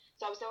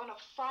 So I was there on a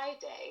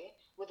Friday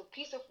with a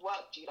piece of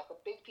work due, like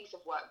a big piece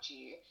of work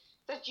due.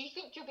 So do you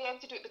think you'll be able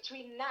to do it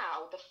between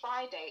now, the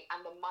Friday, and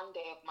the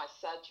Monday of my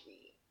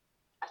surgery?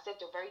 I said,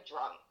 you're very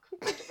drunk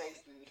and you're very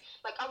rude.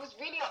 Like, I was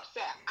really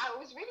upset. I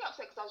was really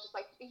upset because I was just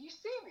like, are you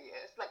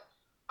serious? Like,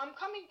 I'm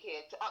coming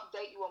here to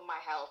update you on my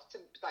health,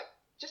 to like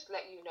just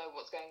let you know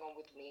what's going on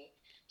with me,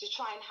 to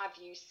try and have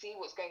you see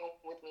what's going on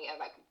with me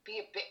and like be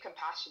a bit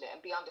compassionate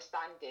and be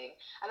understanding.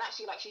 And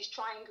actually, like, she's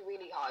trying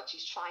really hard.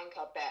 She's trying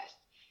her best.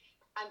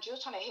 And you're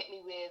trying to hit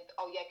me with,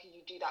 oh yeah, can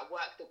you do that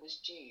work that was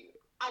due?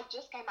 I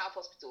just came out of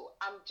hospital.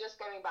 I'm just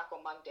going back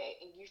on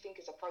Monday, and you think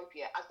it's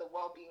appropriate as the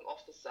wellbeing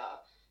officer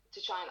to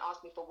try and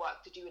ask me for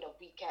work to do in a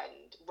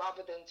weekend,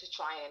 rather than to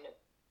try and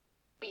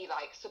be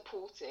like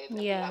supportive and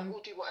be like,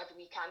 we'll do whatever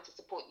we can to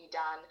support you,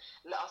 Dan.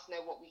 Let us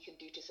know what we can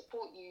do to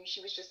support you.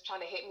 She was just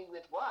trying to hit me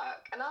with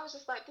work, and I was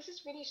just like, this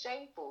is really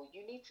shameful.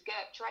 You need to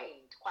get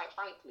trained, quite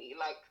frankly.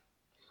 Like,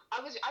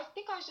 I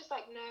think I was just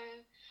like, no.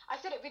 I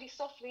said it really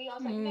softly. I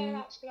was like,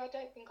 no, actually, I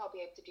don't think I'll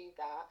be able to do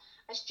that.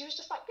 And she was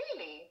just like,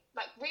 really,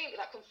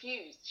 like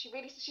confused. She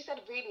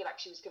said really,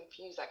 like, she was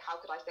confused. Like, how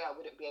could I say I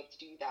wouldn't be able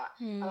to do that?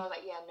 And I was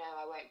like, yeah, no,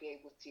 I won't be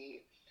able to.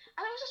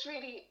 And it was just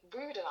really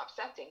rude and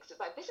upsetting, because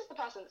it's like, this is the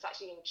person that's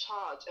actually in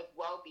charge of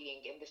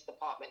well-being in this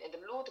department. In the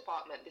law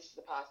department, this is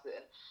the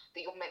person that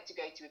you're meant to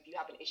go to if you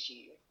have an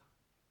issue.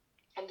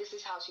 And this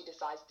is how she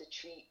decides to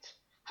treat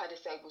her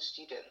disabled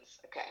students.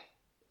 Okay.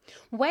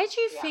 Where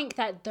do you think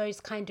that those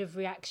kind of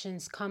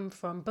reactions come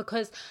from?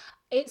 Because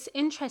it's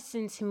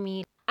interesting to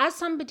me, as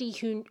somebody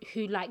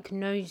who like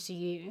knows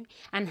you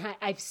and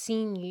I've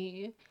seen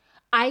you,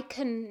 I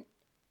can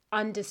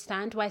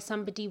understand why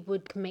somebody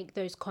would make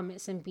those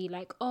comments and be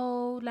like,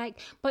 oh, like,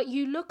 but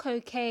you look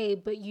okay,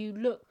 but you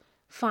look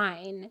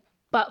fine.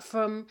 But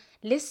from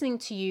listening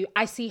to you,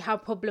 I see how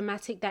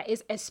problematic that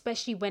is,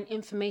 especially when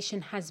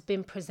information has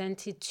been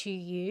presented to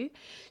you.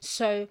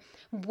 So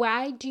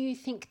why do you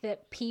think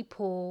that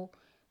people,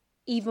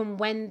 even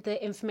when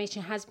the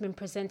information has been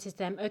presented to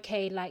them,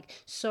 okay, like,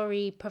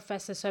 sorry,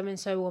 Professor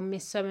so-and-so or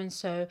Miss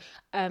so-and-so,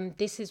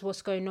 this is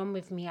what's going on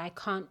with me, I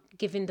can't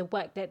give in the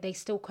work, that they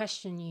still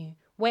question you?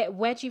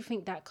 Where do you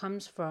think that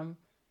comes from?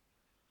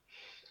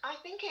 I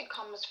think it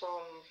comes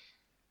from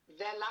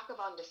their lack of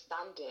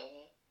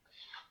understanding.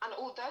 And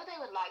although they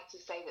would like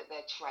to say that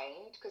they're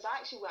trained, because I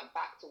actually went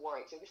back to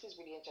Warwick, so this is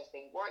really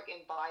interesting. Warwick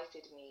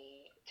invited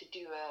me to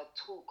do a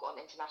talk on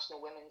International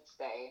Women's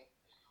Day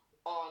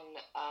on,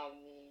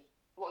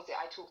 what was it?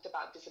 I talked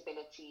about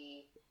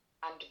disability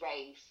and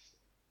race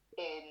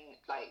in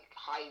like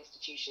high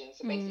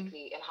institutions. So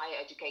basically in higher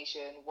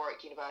education,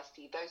 Warwick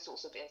University, those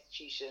sorts of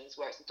institutions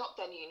where it's the top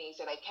 10 uni,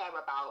 so they care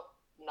about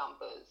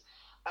numbers.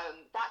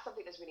 That's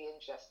something that's really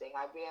interesting.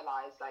 I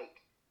realised,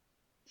 like,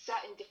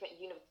 certain different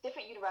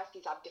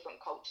universities have different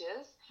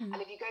cultures,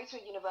 and if you go to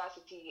a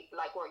university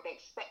like Warwick, they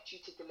expect you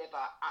to deliver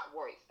at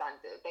Warwick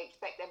standard. They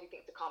expect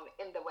everything to come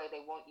in the way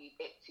they want it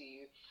to,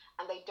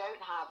 and they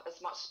don't have as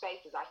much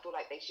space as I feel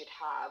like they should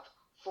have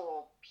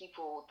for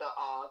people that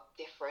are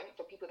different,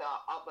 for people that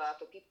are other,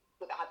 for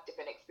people that have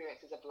different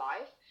experiences of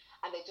life,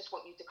 and they just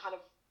want you to kind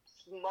of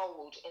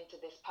mold into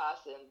this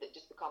person that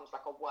just becomes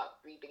like a work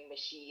breathing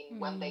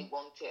machine when they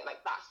want it.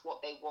 Like, that's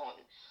what they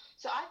want.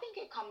 So I think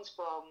it comes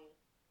from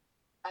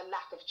a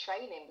lack of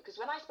training, because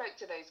when I spoke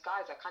to those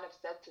guys, I kind of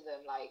said to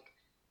them, like,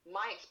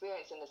 my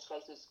experience in this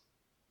place was,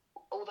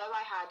 although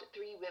I had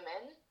three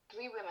women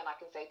I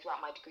can say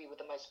throughout my degree were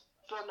the most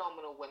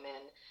phenomenal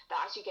women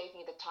that actually gave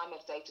me the time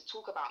of day to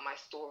talk about my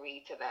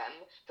story to them,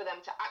 for them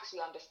to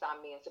actually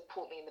understand me and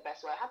support me in the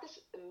best way. I had this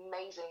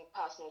amazing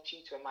personal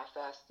tutor in my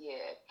first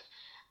year,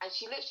 and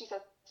she literally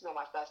said to me on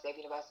my first day of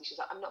university, she's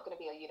like, I'm not going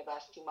to be a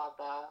university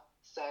mother,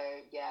 so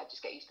yeah,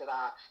 just get used to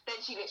that. Then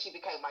she literally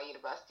became my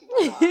university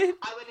mother.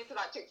 I went into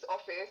that chick's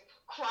office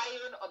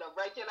crying on a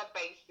regular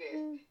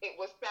basis. It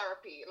was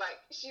therapy.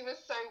 Like, she was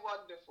so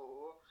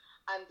wonderful.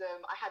 And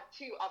I had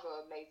two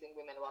other amazing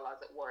women while I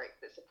was at Warwick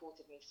that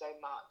supported me so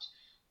much.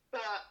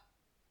 But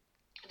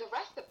the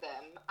rest of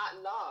them,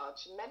 at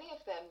large, many of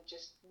them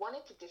just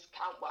wanted to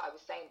discount what I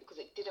was saying because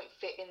it didn't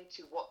fit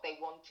into what they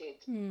wanted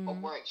a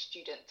Warwick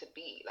student to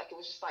be. Like, it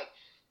was just like,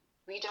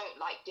 we don't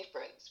like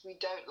difference. We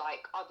don't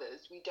like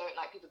others. We don't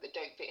like people that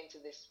don't fit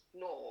into this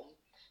norm.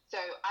 So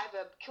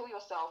either kill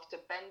yourself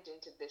to bend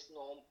into this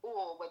norm,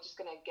 or we're just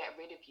going to get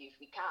rid of you if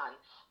we can.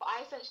 But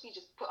I essentially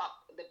just put up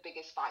the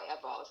biggest fight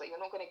ever. I was like, you're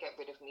not going to get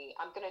rid of me.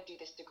 I'm going to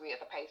do this degree at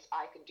the pace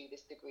I can do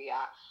this degree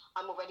at.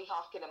 I'm already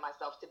half killing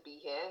myself to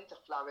be here and to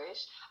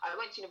flourish. I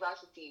went to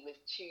university with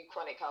 2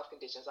 chronic health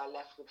conditions. I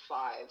left with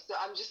 5. So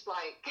I'm just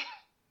like,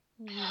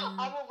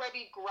 I'm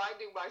already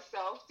grinding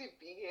myself to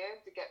be here,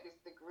 to get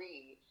this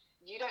degree.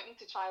 You don't need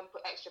to try and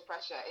put extra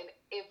pressure. And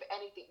if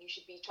anything, you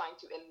should be trying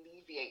to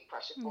alleviate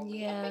pressure for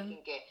me and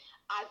making it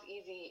as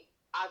easy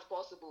as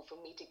possible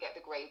for me to get the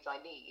grades I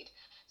need.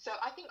 So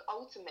I think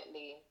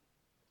ultimately,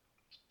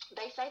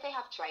 they say they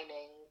have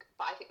training,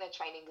 but I think their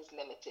training is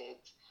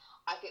limited.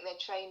 I think their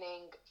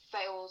training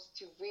fails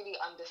to really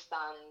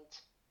understand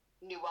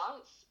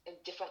nuance and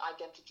different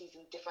identities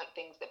and different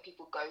things that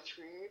people go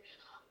through.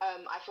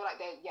 I feel like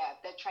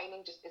their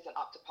training just isn't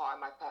up to par,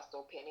 in my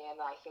personal opinion.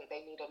 I think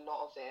they need a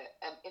lot of it,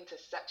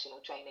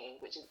 intersectional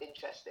training, which is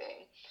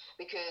interesting,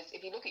 because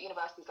if you look at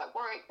universities like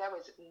Warwick, there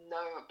is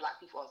no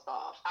black people on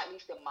staff. At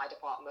least in my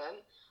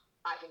department,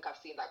 I think I've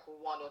seen like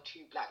 1 or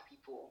 2 black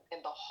people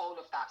in the whole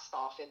of that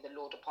staff in the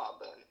law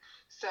department.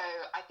 So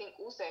I think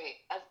also,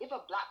 as if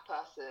a black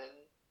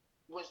person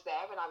was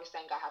there and I was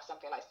saying I have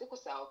something like sickle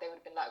cell, they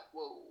would have been like,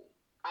 whoa,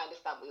 I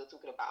understand what you're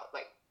talking about.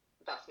 Like,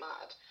 that's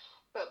mad.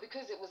 But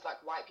because it was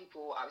like white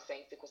people, I was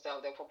saying sickle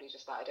cell, they're probably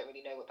just like, I don't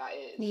really know what that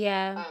is.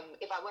 Yeah.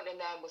 If I went in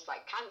there and was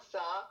like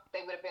cancer, they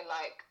would have been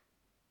like,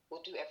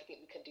 we'll do everything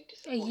we can do to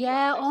support you.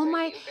 Yeah, So oh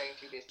my,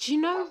 do you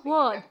know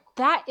what?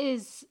 That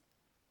is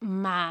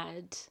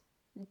mad.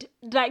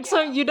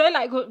 So you know,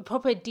 like,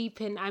 proper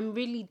deep in, I'm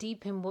really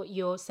deep in what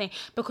you're saying,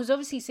 because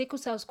obviously sickle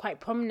cell is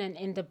quite prominent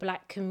in the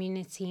black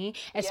community,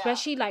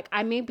 especially like,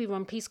 I may be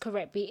wrong, please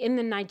correct me, in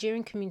the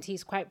Nigerian community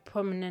is quite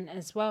prominent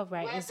as well,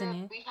 right? Isn't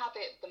it? We have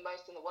it the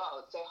most in the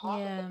world. So half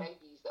of the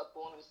babies that are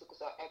born with sickle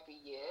cell every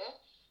year,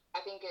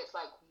 I think it's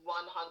like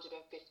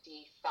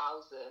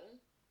 150,000.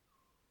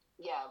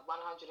 Yeah,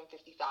 150,000.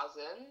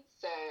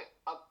 So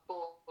are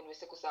born with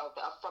sickle cell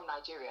that are from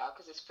Nigeria,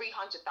 because there's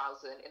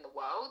 300,000 in the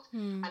world,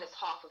 and it's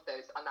half of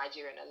those are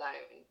Nigerian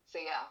alone.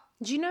 So yeah.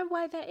 Do you know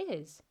why that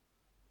is?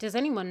 Does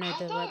anyone know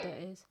why that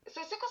is?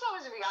 So sickle cell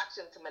is a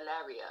reaction to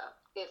malaria.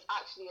 It's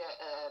actually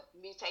a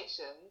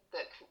mutation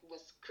that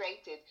was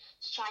created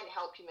to try and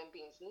help human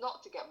beings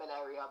not to get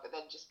malaria, but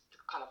then just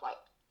kind of like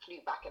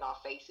flew back in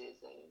our faces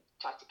and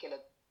tried to kill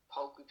a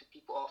whole group of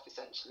people off,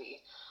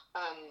 essentially.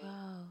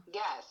 Wow.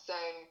 Yeah, so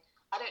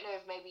I don't know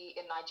if maybe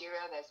in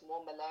Nigeria there's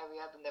more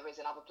malaria than there is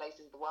in other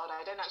places in the world.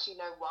 I don't actually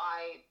know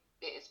why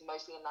it is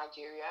mostly in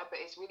Nigeria, but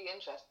it's really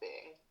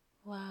interesting.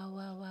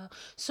 Wow.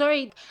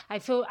 Sorry, I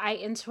feel I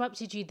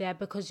interrupted you there,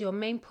 because your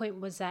main point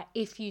was that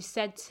if you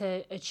said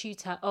to a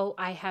tutor, oh,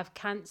 I have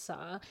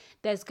cancer,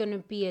 there's going to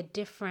be a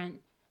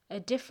different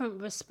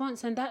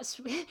response, and that's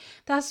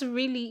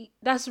really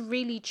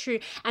true.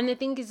 And the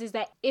thing is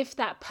that if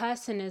that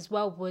person as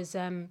well was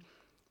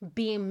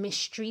being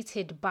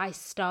mistreated by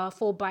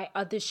staff or by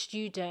other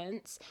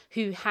students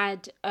who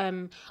had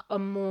a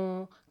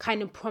more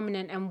kind of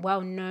prominent and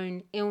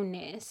well-known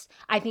illness,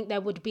 I think there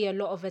would be a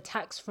lot of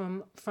attacks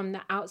from the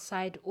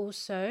outside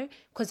also,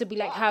 because it'd be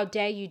like, how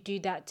dare you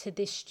do that to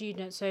this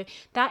student? So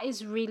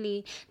that's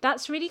very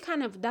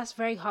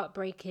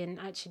heartbreaking,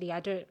 actually.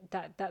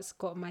 That's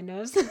got my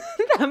nerves. I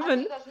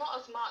think there's not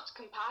as much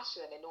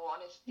compassion, in all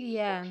honesty,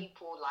 for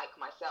people like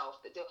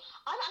myself that do.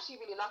 I'm actually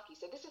really lucky.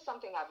 So this is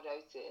something I've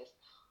noticed.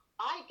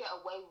 I get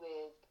away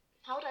with,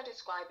 how would I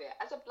describe it?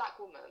 As a black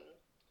woman,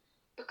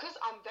 because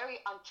I'm very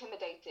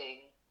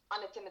intimidating,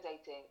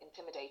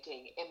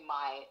 intimidating in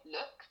my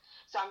look.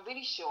 So I'm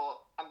really short,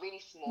 I'm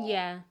really small.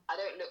 Yeah. I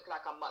don't look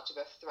like I'm much of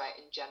a threat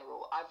in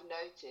general. I've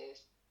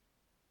noticed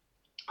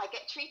I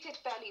get treated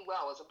fairly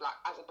well as a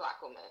black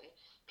woman.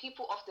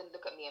 People often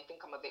look at me and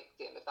think I'm a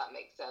victim, if that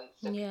makes sense.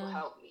 So people Yeah.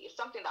 help me. It's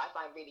something that I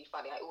find really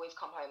funny. I always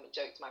come home and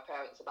joke to my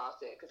parents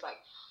about it because, like,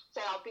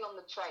 say I'll be on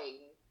the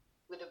train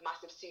with a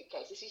massive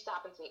suitcase. This used to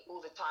happen to me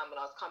all the time when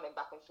I was coming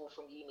back and forth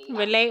from uni.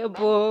 Like,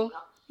 Relatable.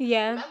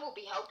 Yeah. men will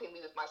be helping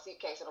me with my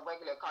suitcase on a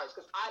regular occurrence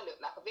because I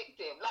look like a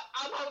victim. Like,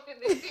 I'm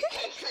holding this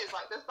suitcase it's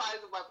like the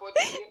size of my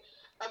body.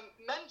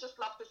 Men just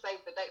love to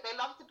save the day. They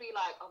love to be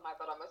like, oh my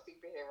god, I'm a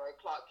superhero,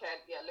 Clark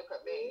Kent. Yeah, look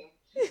at me.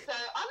 So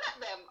I let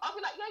them. I'll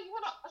be like, yeah, you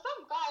wanna?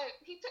 Some guy,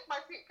 he took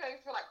my suitcase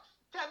for like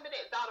 10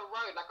 minutes down the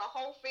road, like a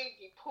whole thing.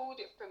 He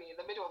pulled it for me in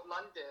the middle of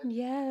London.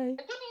 Yeah.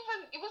 It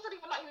wasn't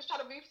even like he was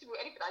trying to move to me or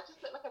anything. I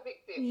just looked like a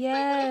victim. Yeah.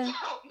 So he wanted to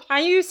help me.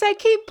 And you say,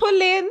 keep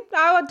pulling.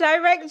 I will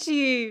direct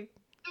you.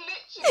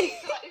 Literally,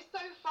 so like, it's so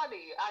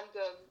funny, and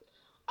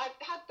I've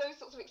had those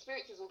sorts of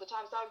experiences all the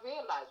time. So I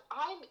realised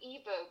I'm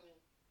even,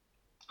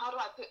 how do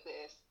I put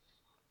this,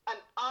 an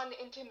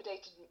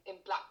unintimidated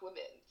in black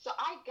women. So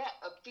I get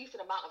a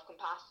decent amount of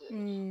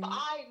compassion, but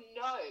I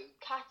know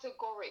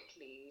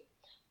categorically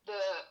the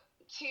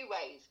two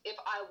ways. If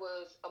I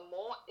was a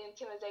more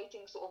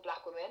intimidating sort of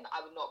black woman,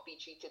 I would not be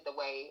treated the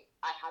way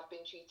I have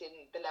been treated,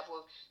 the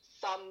level of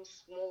some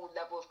small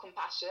level of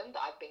compassion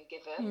that I've been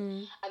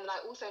given. And then I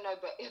also know,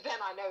 but then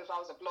I know if I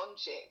was a blonde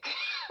chick,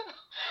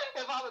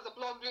 if I was a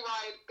blonde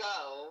blue-eyed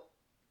girl,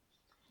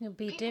 it'll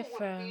be people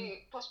different. would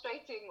be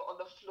prostrating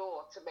on the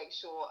floor to make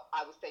sure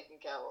I was taken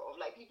care of.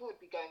 Like, people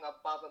would be going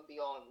above and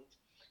beyond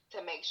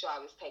to make sure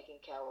I was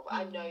taken care of.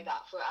 I know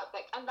that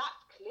and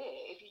that's clear.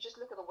 If you just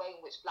look at the way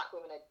in which black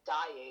women are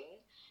dying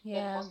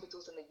in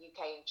hospitals in the UK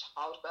in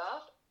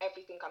childbirth,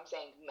 everything I'm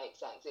saying makes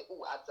sense. It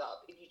all adds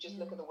up. If you just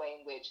look at the way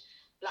in which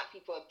black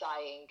people are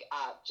dying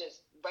at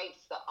just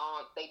rates that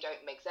they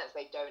don't make sense,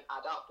 they don't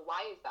add up.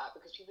 Why is that?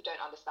 Because people don't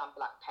understand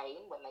black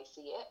pain when they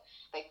see it.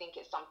 They think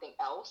it's something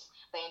else.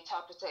 They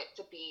interpret it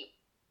to be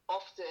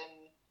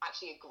often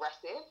actually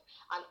aggressive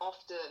and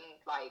often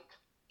like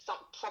some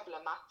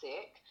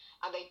problematic,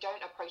 and they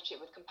don't approach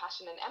it with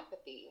compassion and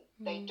empathy.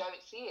 They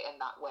don't see it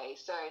in that way.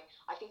 So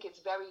I think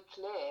it's very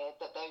clear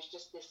that there's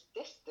just this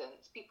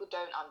distance. People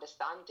don't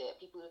understand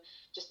it. People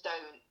just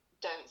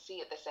don't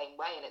see it the same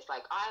way. And it's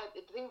like,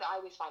 the thing that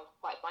I always find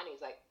quite funny is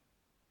like,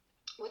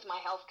 with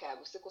my healthcare,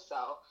 with sickle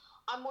cell,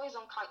 I'm always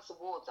on cancer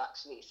wards,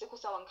 actually. Sickle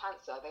cell and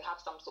cancer, they have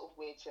some sort of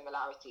weird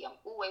similarity.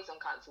 I'm always on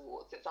cancer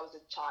wards since I was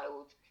a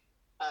child.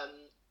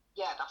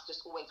 Yeah, that's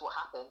just always what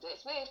happens. And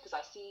it's weird because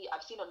I've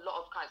seen a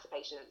lot of cancer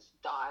patients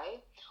die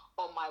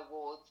on my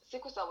wards.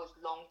 Sickle cell is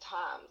long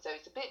term, so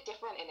it's a bit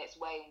different in its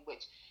way in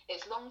which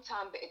it's long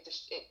term, but it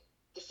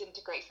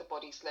disintegrates the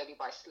body slowly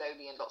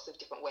in lots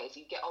of different ways.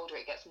 You get older,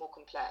 it gets more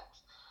complex.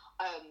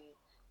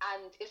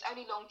 And it's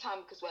only long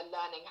term because we're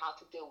learning how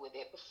to deal with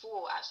it.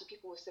 Before, actually,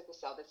 people with sickle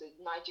cell, there's a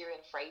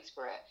Nigerian phrase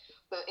for it.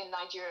 But in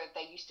Nigeria,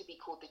 they used to be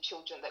called the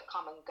children that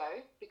come and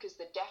go, because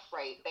the death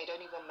rate, they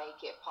don't even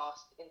make it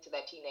past into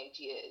their teenage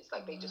years.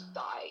 Like, they just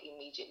die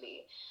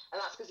immediately.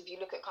 And that's because if you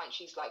look at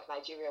countries like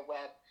Nigeria,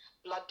 where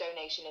blood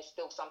donation is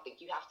still something,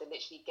 you have to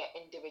literally get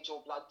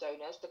individual blood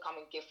donors to come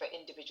and give for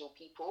individual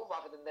people,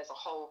 rather than there's a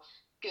whole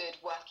good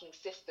working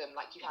system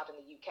like you have in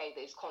the UK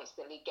that is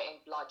constantly getting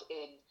blood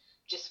in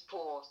just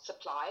for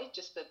supply,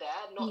 just for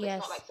there. It's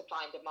not like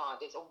supply and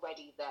demand. It's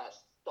already there,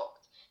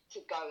 stocked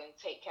to go and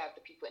take care of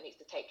the people it needs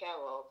to take care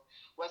of.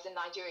 Whereas in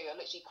Nigeria, you're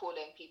literally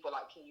calling people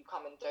like, can you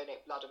come and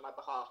donate blood on my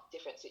behalf?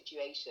 Different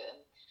situation.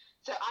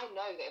 So I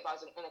know that if I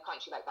was in a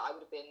country like that, I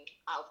would have been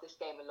out of this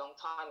game a long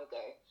time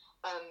ago.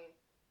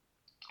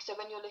 So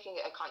when you're looking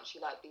at a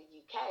country like the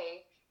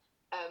UK,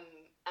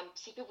 and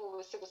see, people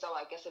with sickle cell,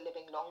 I guess, are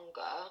living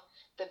longer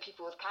than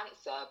people with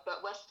cancer,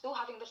 but we're still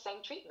having the same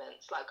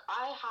treatments. Like,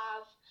 I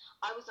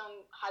was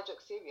on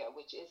hydroxyurea,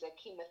 which is a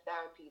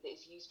chemotherapy that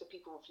is used for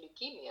people with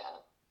leukemia.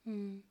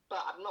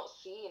 But I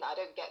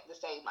don't get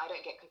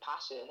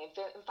compassion.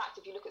 In fact,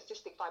 if you look at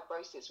cystic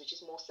fibrosis, which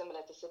is more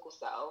similar to sickle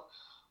cell,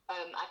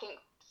 I think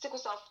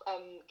sickle cell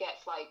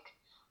gets like,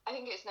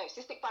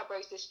 cystic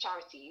fibrosis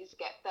charities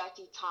get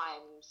 30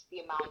 times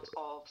the amount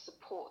of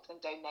support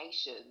and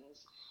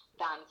donations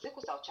than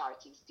sickle cell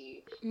charities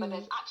do. But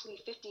there's actually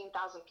 15,000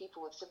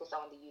 people with sickle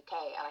cell in the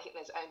UK, and I think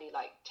there's only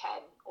like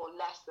 10 or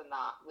less than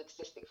that with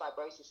cystic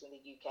fibrosis in the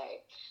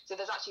UK. So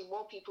there's actually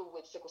more people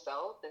with sickle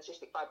cell than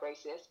cystic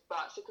fibrosis,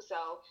 but sickle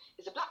cell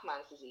is a black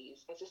man's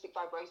disease and cystic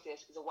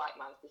fibrosis is a white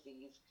man's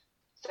disease.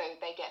 So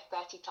they get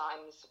 30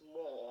 times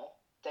more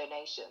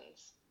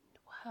donations.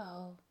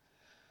 Wow.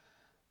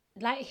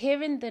 Like,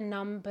 hearing the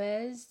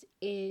numbers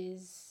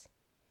is,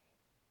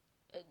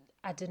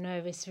 I don't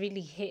know, it's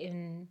really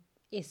hitting,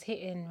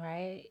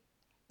 right?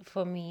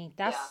 For me,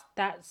 that's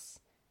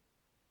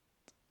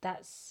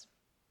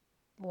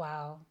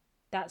wow.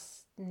 That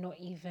is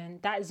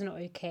not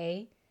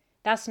okay.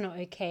 That's not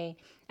okay.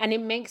 And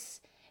it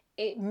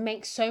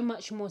makes so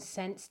much more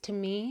sense to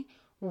me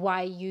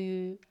why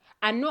you,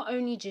 and not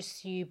only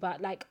just you,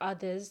 but like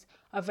others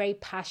are very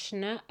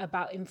passionate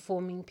about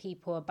informing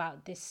people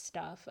about this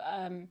stuff.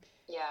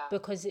 Yeah.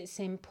 Because it's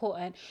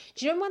important.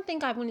 Do you know one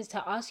thing I wanted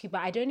to ask you,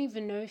 but I don't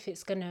even know if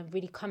it's going to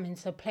really come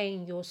into play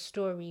in your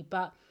story,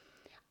 but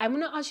I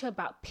want to ask you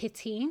about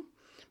pity,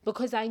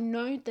 because I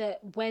know that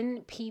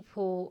when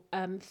people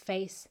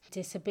face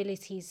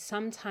disabilities,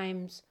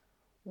 sometimes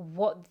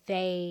what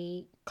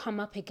they come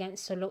up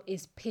against a lot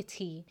is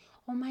pity.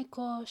 Oh my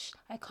gosh,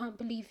 I can't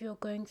believe you're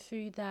going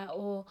through that.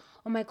 Or,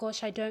 oh my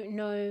gosh, I don't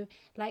know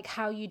like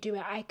how you do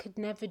it. I could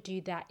never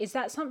do that. Is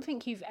that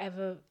something you've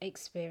ever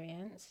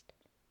experienced?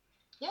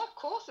 Yeah, of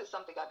course, it's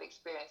something I've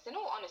experienced. In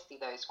all honesty,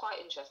 though, it's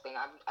quite interesting.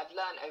 I've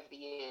learned over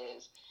the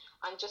years,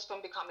 and just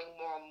from becoming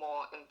more and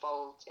more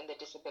involved in the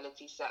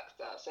disability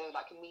sector, so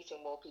like meeting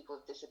more people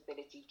with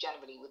disability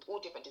generally, with all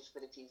different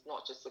disabilities,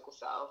 not just sickle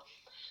cell,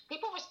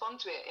 people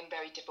respond to it in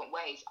very different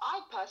ways.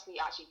 I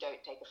personally actually don't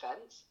take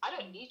offense. I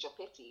don't need your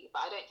pity,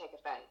 but I don't take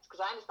offense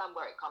because I understand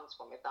where it comes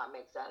from, if that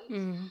makes sense.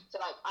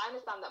 So, like, I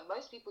understand that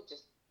most people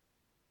just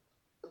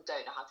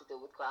don't know how to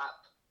deal with crap,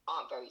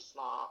 aren't very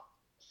smart,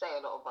 say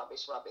a lot of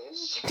rubbish,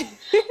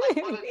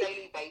 like on a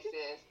daily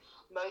basis.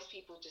 Most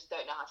people just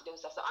don't know how to deal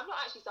with stuff. So I'm not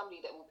actually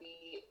somebody that will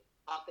be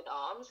up in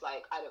arms.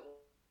 Like, I don't,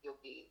 you'll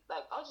be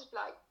like, I'll just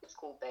be like, it's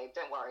cool, babe,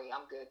 don't worry,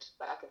 I'm good.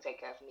 Like, I can take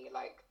care of me.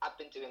 Like, I've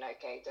been doing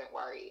okay, don't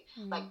worry.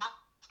 Like,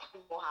 that's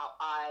kind of more how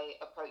I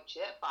approach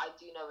it. But I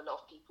do know a lot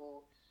of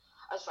people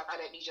are just like, I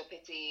don't need your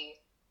pity.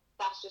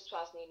 That's just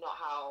personally not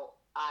how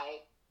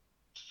I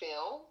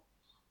feel.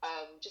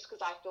 Just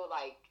because I feel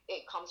like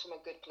it comes from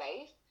a good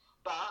place.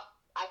 But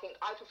I think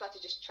I prefer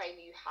to just train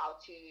you how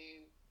to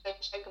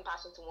show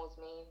compassion towards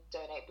me,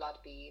 donate blood,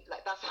 be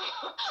like, that's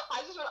how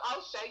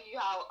I'll show you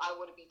how I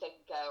want to be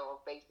taken care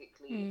of,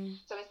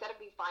 basically. So instead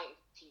of me fighting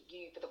to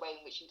you for the way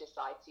in which you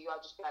decide to, I'll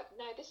just be like,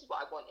 no, this is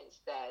what I want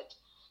instead.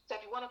 So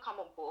if you want to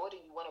come on board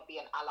and you want to be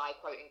an ally,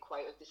 quote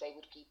unquote, of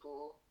disabled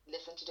people,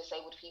 listen to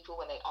disabled people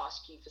when they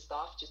ask you for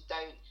stuff. Just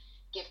don't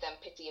give them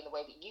pity in the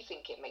way that you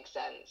think it makes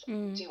sense.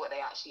 Do what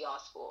they actually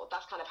ask for.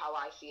 That's kind of how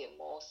I see it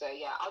more. So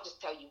yeah, I'll just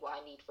tell you what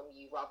I need from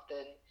you rather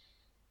than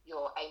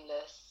your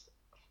aimless,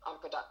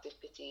 unproductive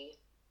pity.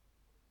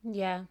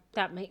 Yeah,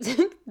 that makes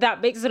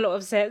that makes a lot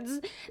of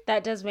sense.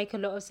 That does make a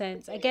lot of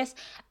sense. I guess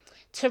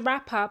to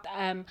wrap up,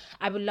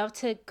 I would love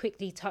to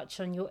quickly touch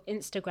on your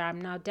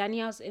Instagram. Now,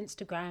 Danielle's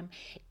Instagram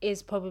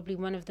is probably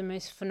one of the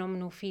most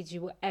phenomenal feeds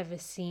you will ever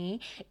see.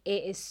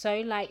 It is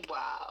so like,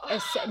 wow.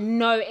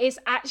 No, it's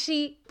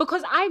actually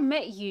because I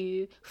met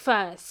you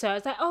first. So I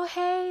was like, oh,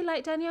 hey,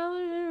 like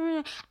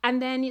Danielle.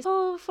 And then it's,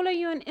 oh, follow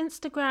you on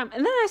Instagram.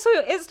 And then I saw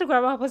your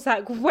Instagram. I was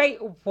like, wait,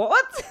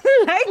 what?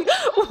 Like,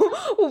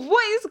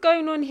 what is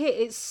going on here?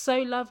 It's so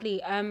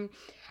lovely.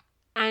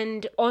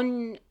 And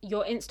on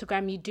your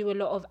Instagram, you do a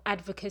lot of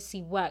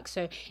advocacy work.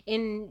 So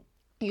in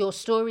your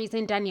stories,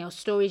 in Danielle's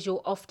stories,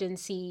 you'll often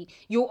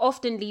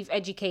leave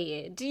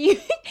educated.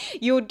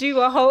 You'll do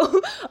a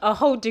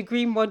whole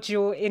degree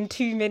module in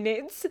 2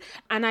 minutes.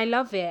 And I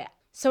love it.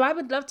 So I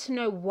would love to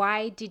know,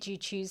 why did you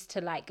choose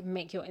to like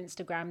make your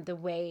Instagram the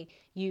way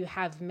you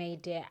have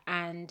made it?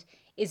 And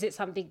is it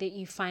something that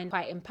you find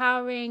quite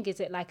empowering? Is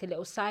it like a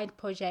little side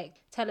project?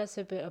 Tell us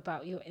a bit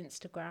about your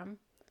Instagram.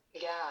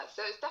 Yeah,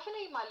 so it's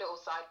definitely my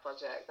little side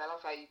project. I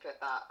love how you put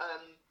that.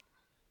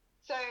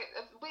 So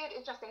a weird,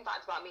 interesting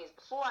fact about me is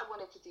before I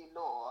wanted to do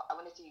law, I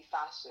wanted to do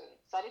fashion.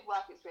 So I did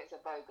work experience at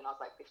Vogue when I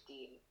was like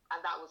 15, and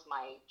that was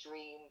my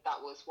dream.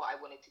 That was what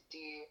I wanted to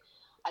do.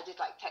 I did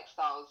like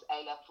textiles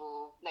A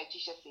level, no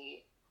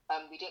GCSE.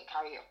 We didn't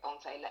carry it on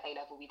to A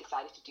level. We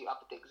decided to do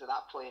other things at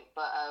that point.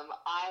 But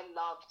I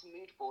loved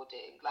mood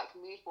boarding. Like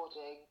mood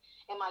boarding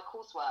in my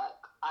coursework,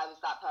 I was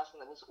that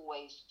person that was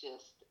always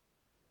just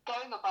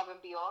going above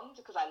and beyond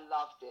because I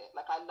loved it.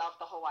 Like I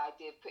loved the whole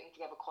idea of putting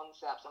together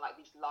concepts on like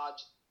these large,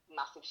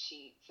 massive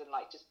sheets and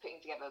like just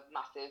putting together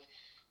massive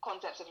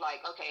concepts of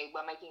like, okay,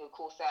 we're making a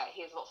corset.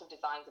 Here's lots of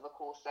designs of a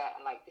corset,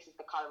 and like this is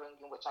the coloring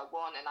in which I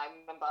want. And I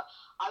remember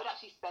I would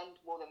actually spend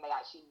more than they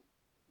actually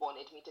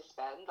wanted me to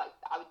spend. Like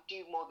I would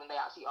do more than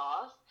they actually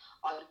asked.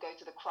 I would go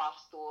to the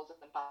craft stores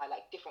and buy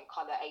like different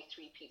color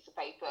A3 pieces of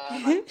paper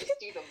and like just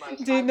do the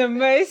most. Doing the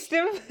most.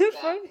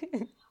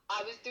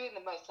 I was doing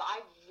the most. So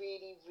I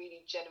really,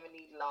 really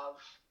genuinely love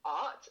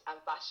art and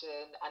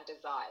fashion and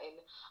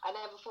design. I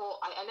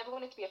never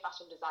wanted to be a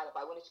fashion designer,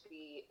 but I wanted to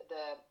be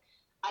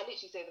I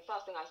literally say the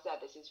first thing I said,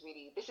 this is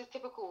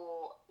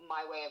typical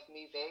my way of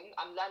moving.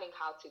 I'm learning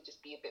how to just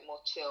be a bit more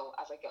chill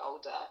as I get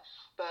older,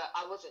 but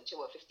I wasn't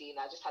chill at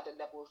 15. I just had a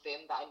level of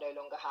vim that I no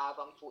longer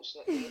have,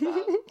 unfortunately.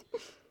 But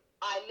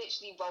I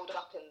literally rolled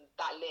up in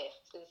that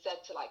lift and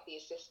said to like the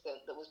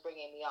assistant that was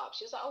bringing me up,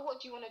 she was like, oh, what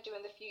do you want to do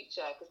in the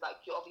future? Because like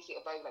you're obviously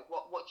at Vogue, like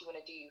what do you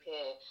want to do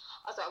here?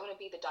 I was like, I want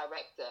to be the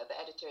director, the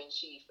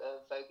editor-in-chief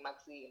of Vogue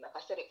magazine. Like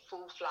I said it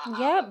full flat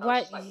Yeah, out.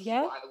 right. Like,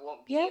 Yeah, what I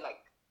want, yeah.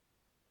 like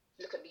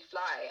look at me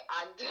fly.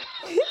 And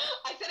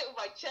I said it with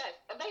my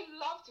chest, and they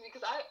loved me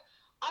because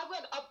I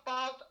went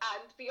above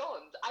and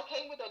beyond. I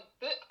came with a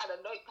book and a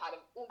notepad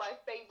of all my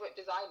favorite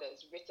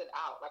designers written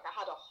out. Like I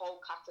had a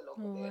whole catalog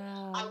of it.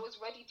 I Wow. was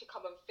ready to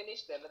come and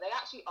finish them, and they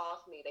actually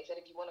asked me. They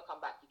said, if you want to come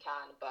back, you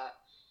can. But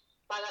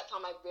by that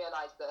time, I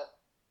realized that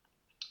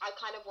I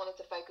kind of wanted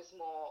to focus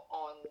more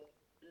on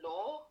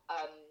law.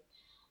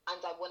 And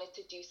I wanted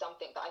to do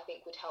something that I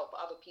think would help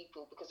other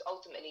people, because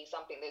ultimately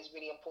something that's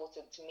really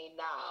important to me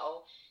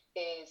now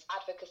is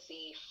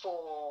advocacy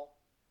for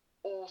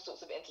all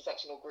sorts of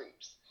intersectional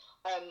groups.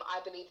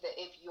 I believe that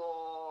if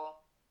your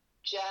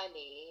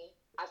journey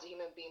as a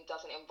human being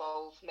doesn't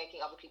involve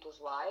making other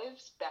people's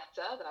lives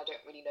better, then I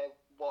don't really know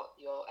what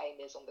your aim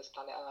is on this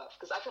planet Earth.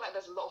 Because I feel like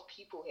there's a lot of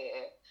people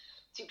here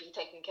to be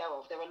taken care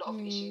of. There are a lot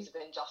of issues of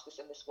injustice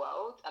in this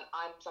world, and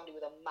I'm somebody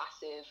with a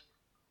massive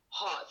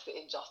heart for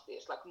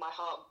injustice. Like my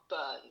heart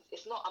burns.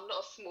 It's not. I'm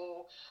not a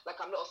small. Like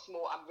I'm not a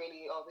small. I'm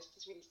really. Oh, this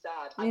is really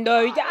sad. I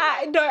No,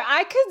 cry. Like no,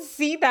 I can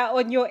see that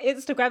on your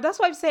Instagram. That's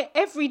why I'm saying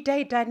every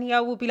day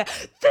Danielle will be like,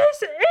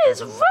 "This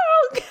is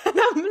wrong," and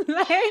I'm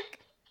like,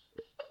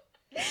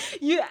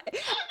 "You."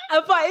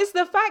 But it's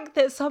the fact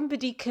that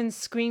somebody can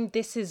scream,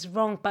 "This is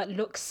wrong," but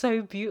look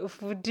so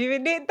beautiful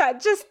doing it that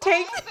just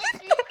takes. oh,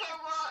 thank you so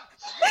much.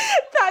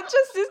 That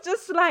just is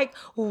just like,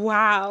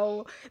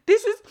 wow,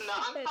 this is No,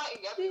 I'm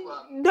fighting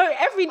everyone. no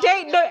every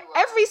day, no everyone.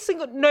 every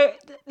single no.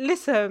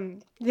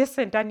 Listen,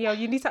 Danielle,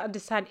 you need to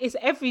understand. It's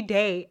every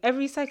day,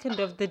 every second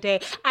of the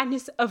day, and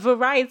it's a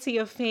variety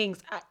of things.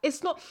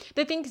 It's not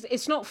the thing is,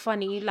 it's not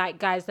funny, like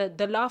guys. That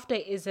the laughter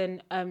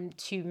isn't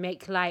to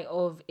make light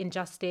of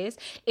injustice.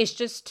 It's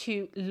just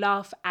to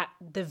laugh at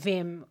the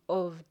vim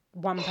of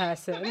one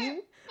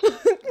person.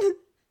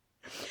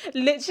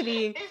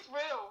 Literally. It's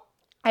real.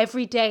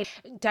 Every day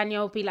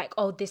Danielle will be like,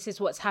 oh, this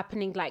is what's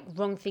happening, like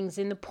wrong things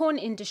in the porn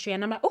industry,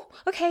 and I'm like, oh,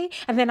 okay,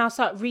 and then I'll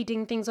start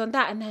reading things on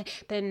that, and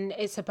then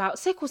it's about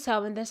sickle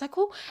cell, and there's like,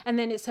 oh, and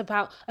then it's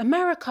about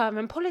America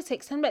and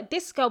politics, and but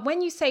this girl,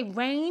 when you say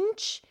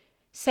range,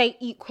 say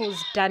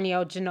equals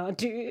Danielle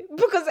Janadu,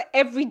 because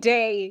every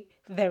day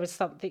there is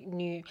something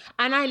new,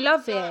 and I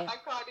love it. I can't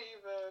even.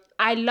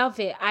 I love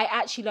it. I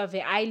actually love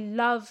it. I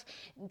love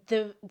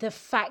the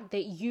fact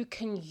that you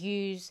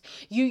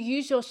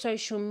use your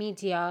social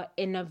media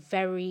in a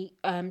very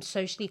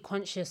socially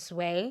conscious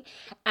way,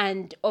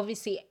 and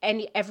obviously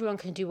everyone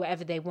can do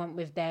whatever they want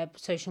with their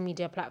social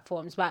media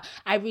platforms. But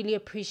I really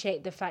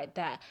appreciate the fact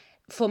that,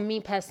 for me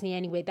personally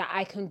anyway, that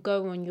I can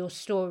go on your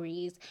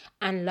stories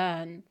and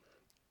learn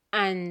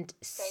and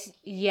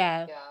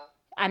Yeah.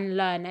 and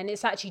learn, and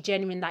it's actually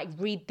genuine. Like,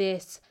 read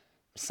this,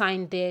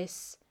 sign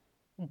this.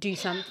 Do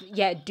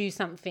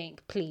something,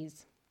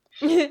 please.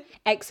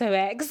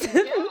 XOX.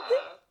 Yeah.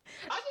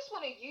 I just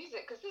want to use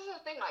it because this is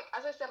the thing. Like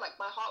as I said, like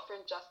my heart for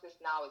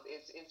injustice now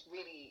is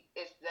really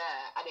it's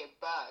there and it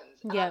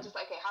burns. And I'm just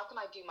like, okay, how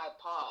can I do my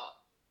part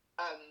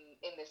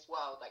in this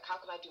world? Like how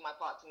can I do my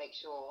part to make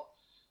sure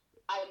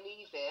I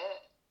leave it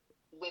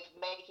with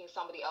making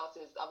somebody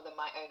else's other than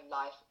my own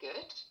life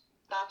good?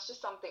 That's just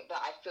something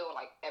that I feel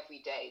like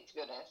every day, to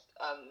be honest.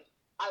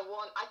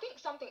 I think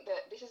something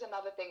that this is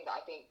another thing that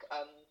I think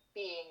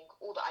being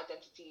all the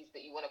identities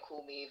that you want to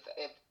call me,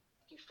 if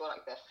you feel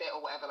like they're fit or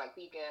whatever, like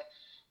being a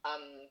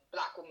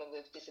black woman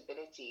with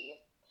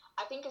disability,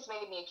 I think has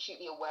made me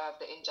acutely aware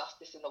of the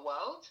injustice in the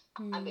world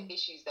and the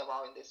issues there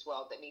are in this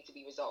world that need to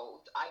be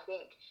resolved. I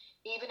think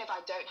even if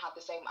I don't have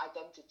the same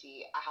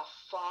identity, I have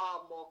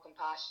far more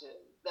compassion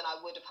than I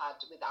would have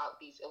had without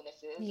these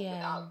illnesses and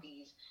without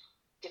these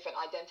different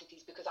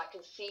identities, because I can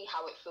see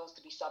how it feels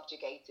to be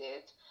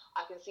subjugated.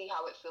 I can see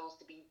how it feels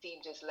to be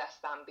deemed as less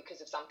than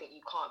because of something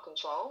you can't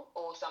control,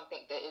 or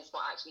something that is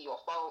not actually your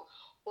fault,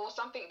 or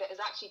something that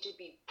is actually to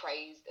be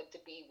praised and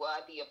to be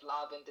worthy of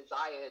love and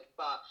desired.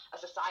 But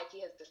a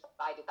society has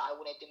decided that I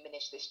want to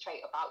diminish this trait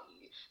about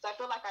you. So I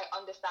feel like I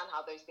understand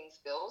how those things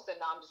feel. So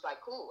now I'm just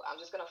like, cool, I'm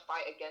just going to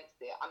fight against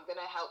it. I'm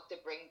going to help to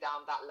bring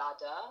down that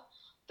ladder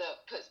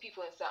that puts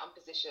people in certain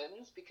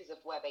positions because of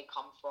where they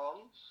come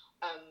from.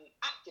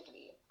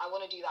 Actively. I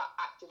want to do that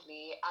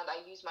actively, and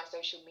I use my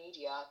social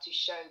media to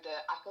show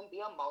that I can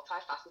be a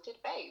multifaceted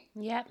babe.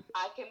 Yep.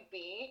 I can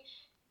be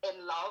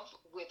in love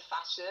with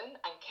fashion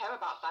and care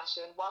about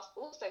fashion whilst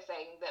also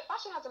saying that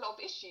fashion has a lot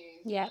of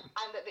issues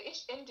and that the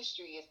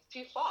industry is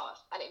too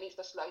fast and it needs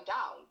to slow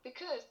down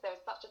because there's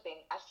such a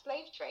thing as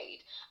slave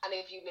trade. And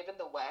if you live in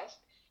the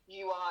West,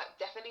 you are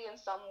definitely in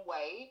some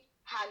way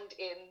hand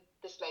in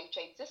the slave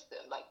trade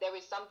system. Like there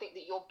is something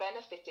that you're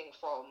benefiting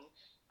from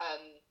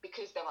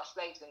because there are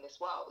slaves in this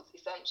world,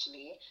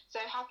 essentially.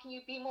 So how can you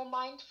be more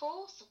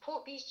mindful?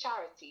 Support these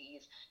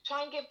charities.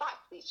 Try and give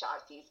back to these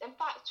charities. In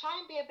fact, try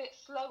and be a bit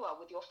slower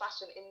with your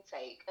fashion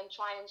intake and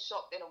try and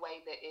shop in a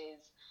way that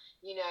is,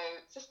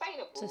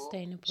 sustainable.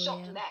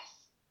 Shop less.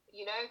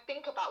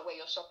 Think about where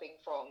you're shopping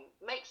from.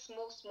 Make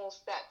small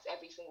steps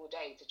every single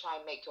day to try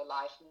and make your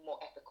life more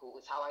ethical,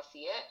 is how I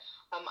see it.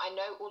 I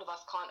know all of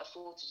us can't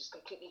afford to just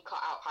completely cut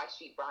out high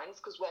street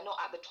brands because we're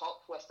not at the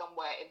top, we're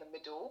somewhere in the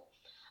middle.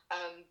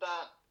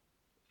 But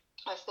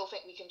I still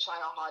think we can try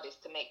our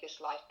hardest to make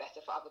this life better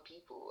for other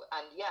people.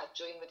 And yeah,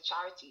 join with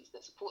charities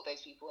that support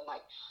those people. And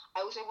like,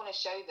 I also want to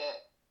show that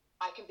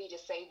I can be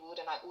disabled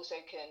and I also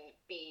can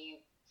be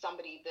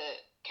somebody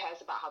that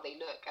cares about how they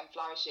look and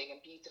flourishing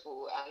and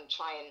beautiful, and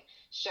try and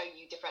show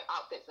you different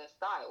outfits and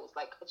styles.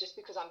 Like, just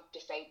because I'm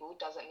disabled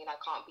doesn't mean I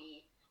can't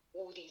be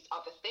all these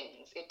other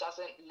things. It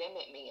doesn't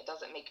limit me. It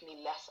doesn't make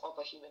me less of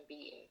a human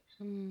being.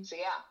 So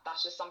yeah,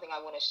 that's just something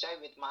I want to show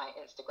with my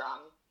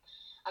Instagram.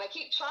 And I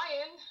keep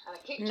trying, and I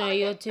keep No,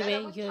 trying to get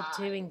better with you're time.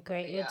 doing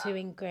great. But You're yeah.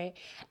 doing great.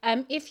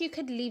 If you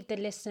could leave the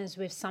listeners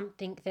with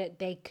something that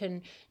they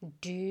can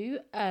do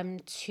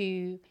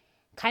to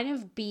kind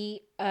of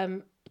be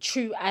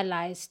true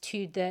allies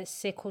to the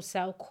sickle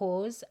cell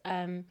cause,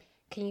 can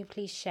you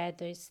please share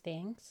those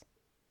things?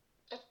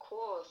 Of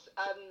course.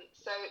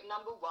 So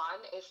number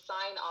one is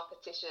sign our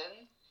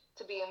petition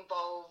to be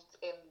involved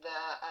in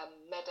the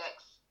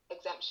MEDEX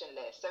exemption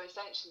list. So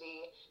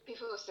essentially,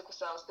 people with sickle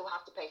cell still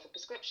have to pay for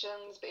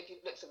prescriptions, but if you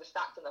look at the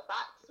stats and the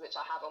facts, which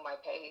I have on my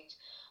page,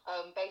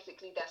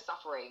 basically they're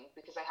suffering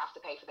because they have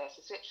to pay for their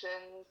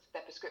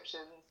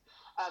prescriptions.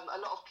 A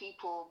lot of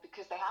people,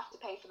 because they have to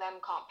pay for them,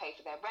 can't pay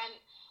for their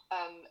rent.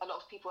 A lot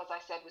of people, as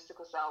I said, with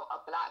sickle cell are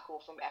black or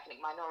from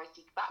ethnic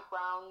minority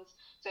backgrounds.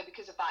 So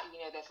because of that,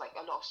 there's like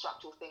a lot of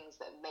structural things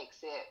that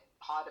makes it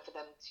harder for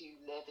them to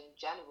live in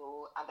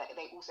general, and that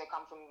they also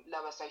come from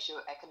lower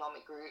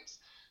socioeconomic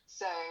groups.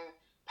 So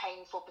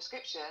paying for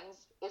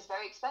prescriptions is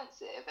very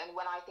expensive. And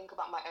when I think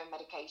about my own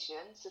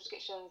medication,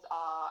 subscriptions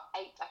are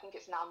I think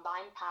it's now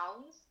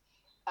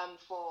 £9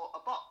 for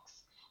a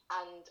box.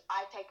 And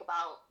I take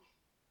about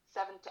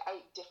 7 to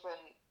 8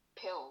 different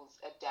pills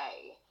a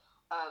day,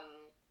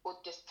 or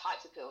just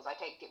types of pills. I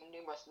take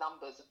numerous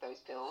numbers of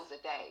those pills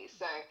a day.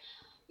 So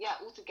yeah,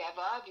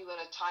 altogether, if you want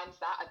to times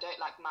that, I don't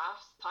like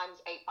maths, times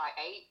 8 by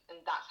 8,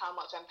 and that's how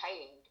much I'm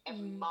paying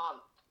every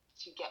month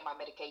to get my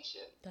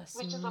medication, That's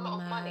which is a lot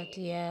of mad, money.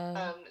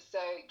 yeah.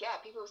 So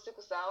yeah, people with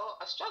sickle cell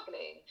are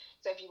struggling.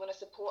 So if you want to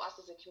support us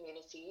as a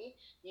community,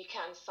 you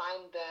can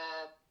sign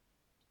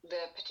the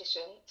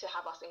petition to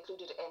have us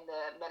included in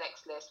the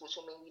MEDEX list, which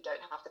will mean we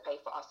don't have to pay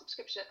for our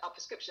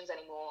prescriptions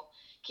anymore.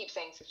 Keep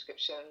saying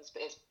subscriptions,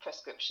 but it's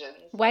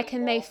prescriptions Where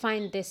can they anymore.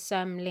 find this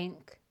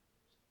link?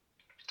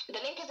 The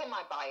link is in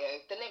my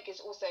bio. The link is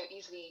also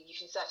easily, you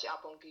can search it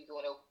up on Google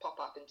and it'll pop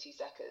up in 2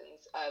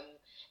 seconds.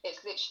 It's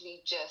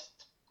literally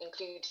just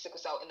include sickle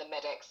cell in the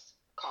MEDEX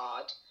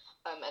card,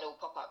 and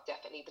it'll pop up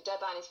definitely. The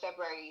deadline is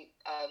February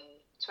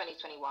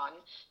 2021,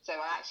 so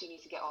I actually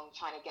need to get on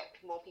trying to get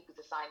more people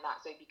to sign that.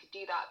 So if you could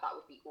do that, that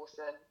would be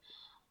awesome.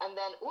 And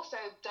then also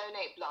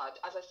donate blood.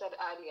 As I said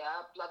earlier,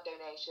 blood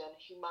donation,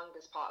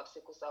 humongous part of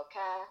sickle cell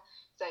care.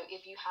 So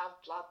if you have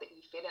blood that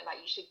you feel like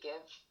you should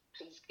give,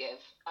 please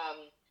give.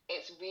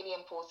 It's really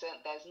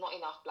important. There's not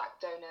enough black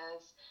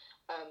donors.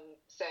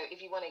 So if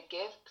you want to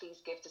give,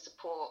 please give to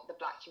support the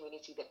black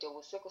community that deal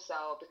with sickle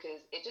cell, because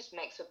it just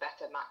makes for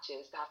better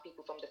matches to have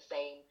people from the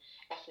same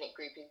ethnic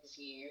group as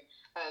you.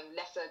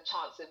 Lesser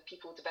chance of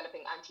people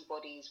developing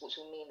antibodies, which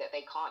will mean that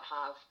they can't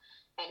have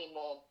any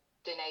more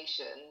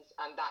donations,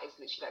 and that is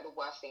literally like the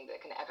worst thing that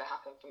can ever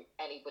happen from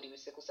anybody with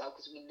sickle cell,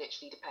 because we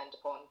literally depend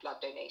upon blood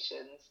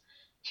donations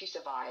to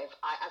survive.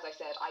 As I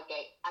said, I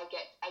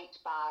get 8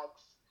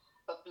 bags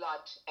of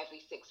blood every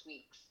 6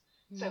 weeks.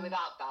 So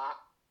without that,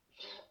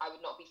 I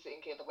would not be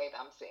sitting here the way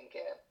that I'm sitting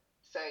here.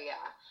 So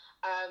yeah,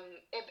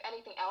 if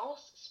anything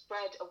else,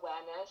 spread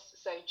awareness.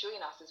 So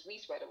join us as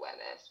we spread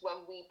awareness.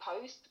 When we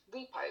post,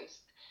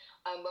 repost.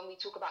 When we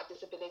talk about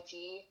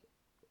disability,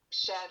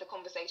 share the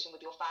conversation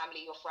with your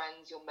family, your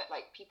friends, your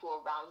like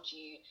people around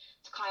you,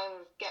 to kind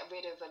of get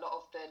rid of a lot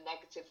of the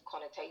negative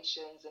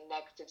connotations and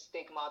negative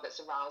stigma that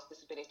surrounds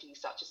disability,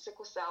 such as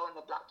sickle cell in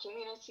the black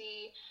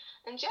community.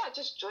 And yeah,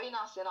 just join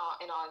us in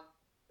our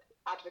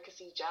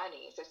advocacy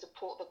journey. So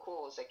support the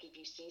cause. Like if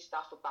you see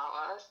stuff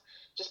about us,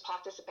 just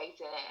participate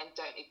in it and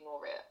don't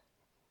ignore it.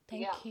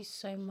 Thank you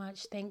so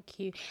much. Thank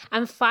you.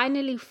 And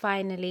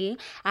finally,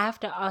 I have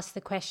to ask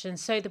the question.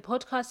 So the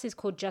podcast is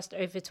called Just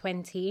Over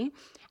 20,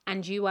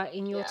 and you are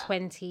in your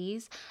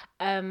 20s.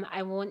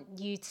 I want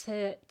you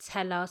to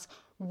tell us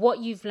what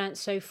you've learnt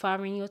so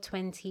far in your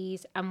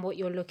 20s and what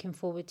you're looking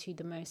forward to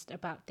the most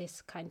about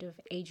this kind of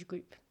age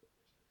group.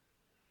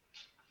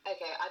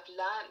 Okay, I've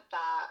learned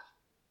that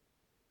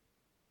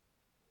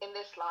in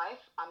this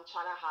life, I'm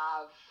trying to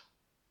have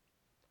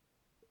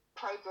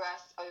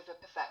progress over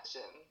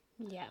perfection.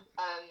 Yeah.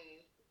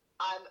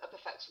 I'm a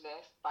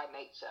perfectionist by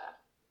nature.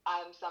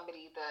 I'm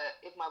somebody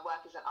that if my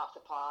work isn't up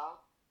to par,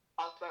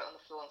 I'll throw it on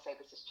the floor and say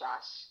this is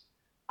trash.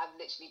 I've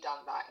literally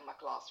done that in my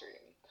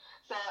classroom.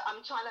 So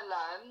I'm trying to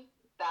learn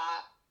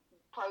that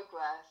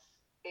progress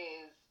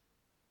is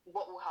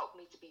what will help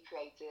me to be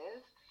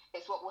creative.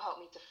 It's what will help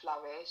me to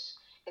flourish.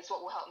 It's what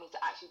will help me to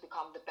actually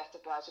become the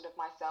better version of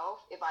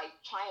myself. If I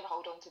try and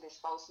hold on to this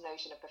false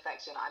notion of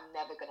perfection, I'm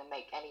never going to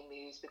make any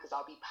moves because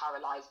I'll be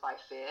paralyzed by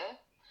fear.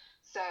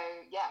 So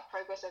yeah,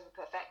 progress over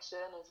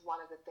perfection is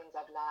one of the things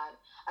I've learned.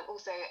 And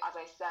also, as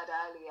I said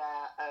earlier,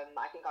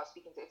 I think I was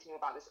speaking to Itunu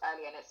about this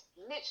earlier, and it's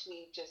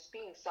literally just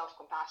being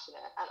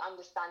self-compassionate and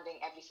understanding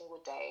every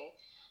single day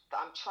that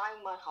I'm trying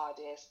my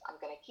hardest,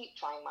 I'm going to keep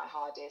trying my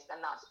hardest,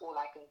 and that's all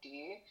I can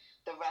do.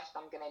 The rest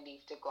I'm going to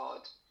leave to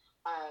God.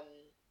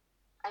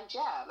 And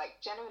yeah,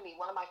 like generally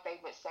one of my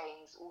favorite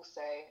sayings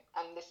also,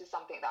 and this is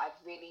something that I've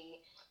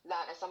really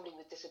learned as somebody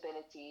with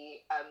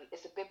disability,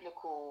 it's a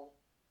biblical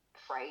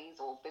phrase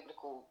or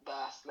biblical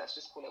verse, let's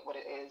just call it what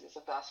it is. It's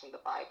a verse from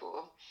the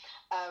Bible.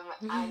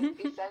 And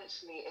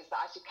essentially is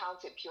that I should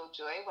count it pure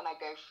joy when I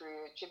go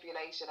through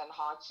tribulation and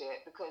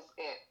hardship, because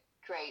it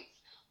creates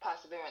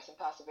perseverance, and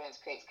perseverance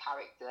creates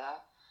character.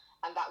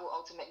 And that will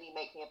ultimately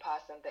make me a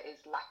person that is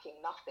lacking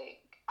nothing.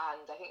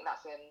 And I think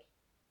that's in,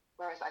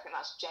 whereas I think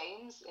that's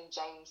in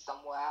James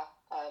somewhere.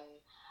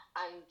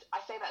 And I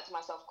say that to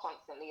myself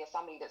constantly as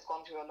somebody that's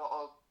gone through a lot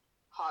of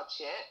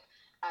hardship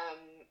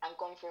and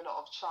gone through a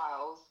lot of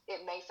trials.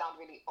 It may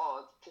sound really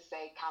odd to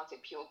say count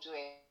it pure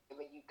joy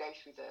when you go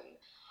through them,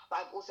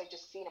 but I've also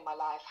just seen in my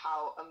life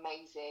how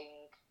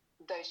amazing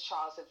those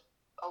trials have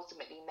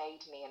ultimately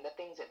made me, and the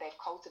things that they've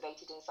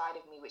cultivated inside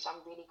of me, which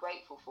I'm really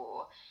grateful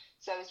for.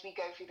 So as we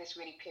go through this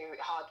really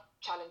hard,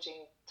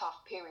 challenging,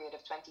 tough period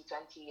of 2020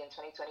 and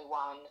 2021,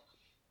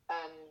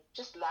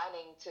 just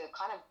learning to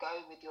kind of go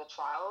with your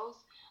trials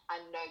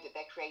and know that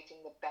they're creating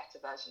the better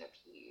version of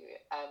you.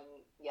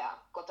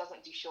 God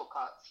doesn't do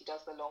shortcuts. He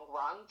does the long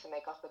run to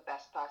make us the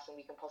best person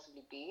we can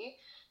possibly be.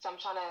 So I'm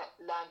trying to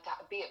learn to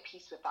be at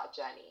peace with that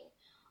journey.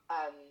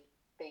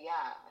 But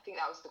yeah, I think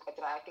that was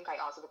I think I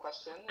answered the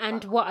question.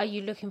 And what are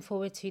you looking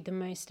forward to the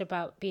most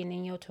about being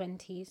in your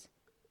 20s?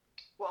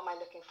 What am I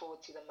looking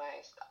forward to the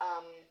most?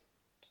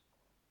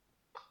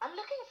 I'm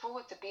looking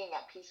forward to being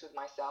at peace with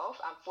myself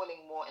and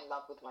falling more in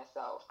love with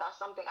myself. That's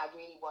something I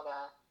really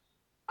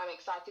I'm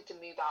excited to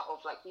move out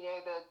of, like, the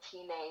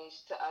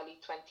teenage to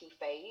early 20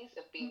 phase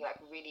of being like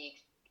really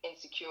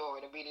insecure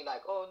and really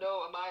like, oh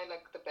no, am I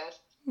like the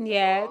best?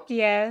 Yeah.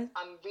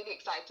 I'm really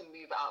excited to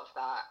move out of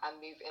that and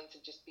move into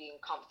just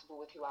being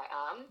comfortable with who I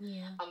am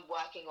and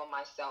working on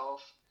myself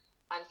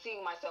and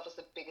seeing myself as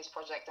the biggest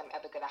project I'm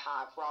ever going to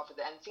have, rather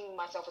than seeing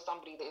myself as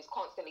somebody that is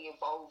constantly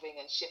evolving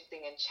and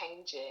shifting and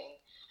changing.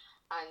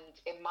 And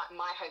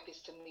my hope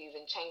is to move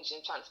and change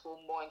and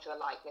transform more into the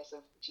likeness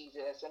of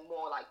Jesus and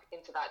more like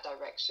into that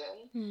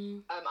direction.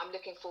 I'm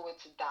looking forward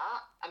to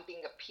that and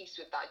being at peace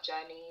with that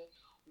journey,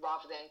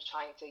 rather than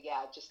trying to,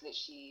 just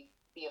literally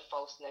be a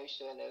false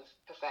notion of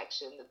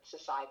perfection that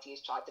society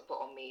has tried to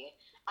put on me,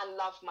 and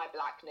love my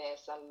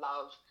blackness and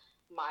love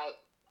my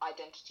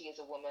identity as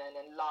a woman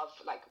and love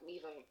like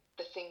even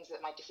the things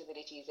that my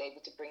disability is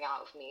able to bring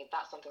out of me.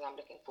 That's something I'm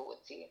looking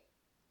forward to.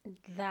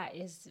 That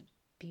is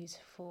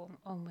beautiful.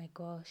 Oh my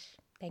gosh.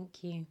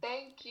 Thank you.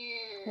 Thank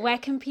you. Where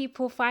can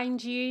people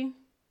find you?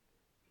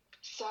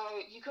 So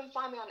you can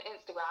find me on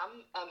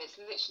Instagram. It's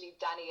literally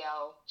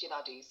Danielle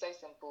Jinadu. So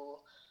simple.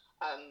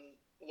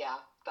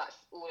 That's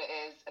all it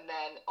is. And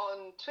then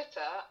on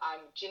Twitter,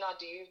 I'm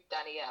Jinadu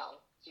Danielle.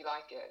 Do you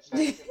like it? It's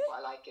very simple.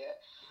 I like it.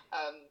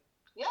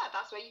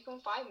 That's where you can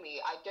find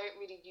me. I don't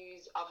really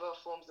use other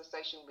forms of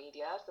social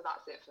media, so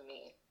that's it for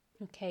me.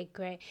 Okay,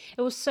 great.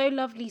 It was so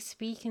lovely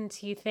speaking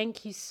to you.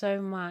 Thank you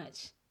so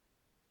much.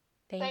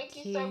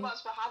 Thank you so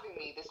much for having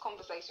me. This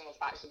conversation was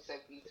actually so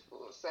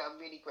beautiful, so I'm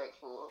really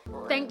grateful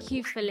for it. Thank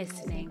you for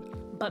listening,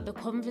 but the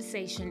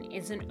conversation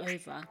isn't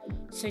over.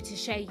 So to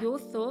share your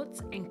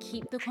thoughts and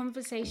keep the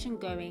conversation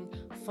going,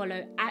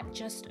 follow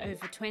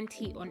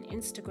 @JustOver20 on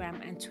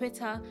Instagram and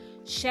Twitter,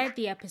 share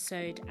the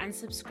episode and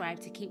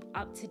subscribe to keep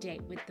up to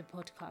date with the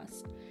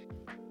podcast.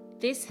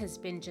 This has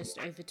been Just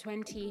Over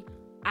 20.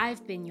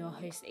 I've been your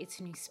host,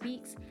 Itunu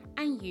Speaks,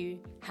 and you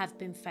have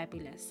been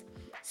fabulous.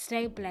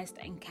 Stay blessed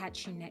and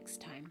catch you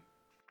next time.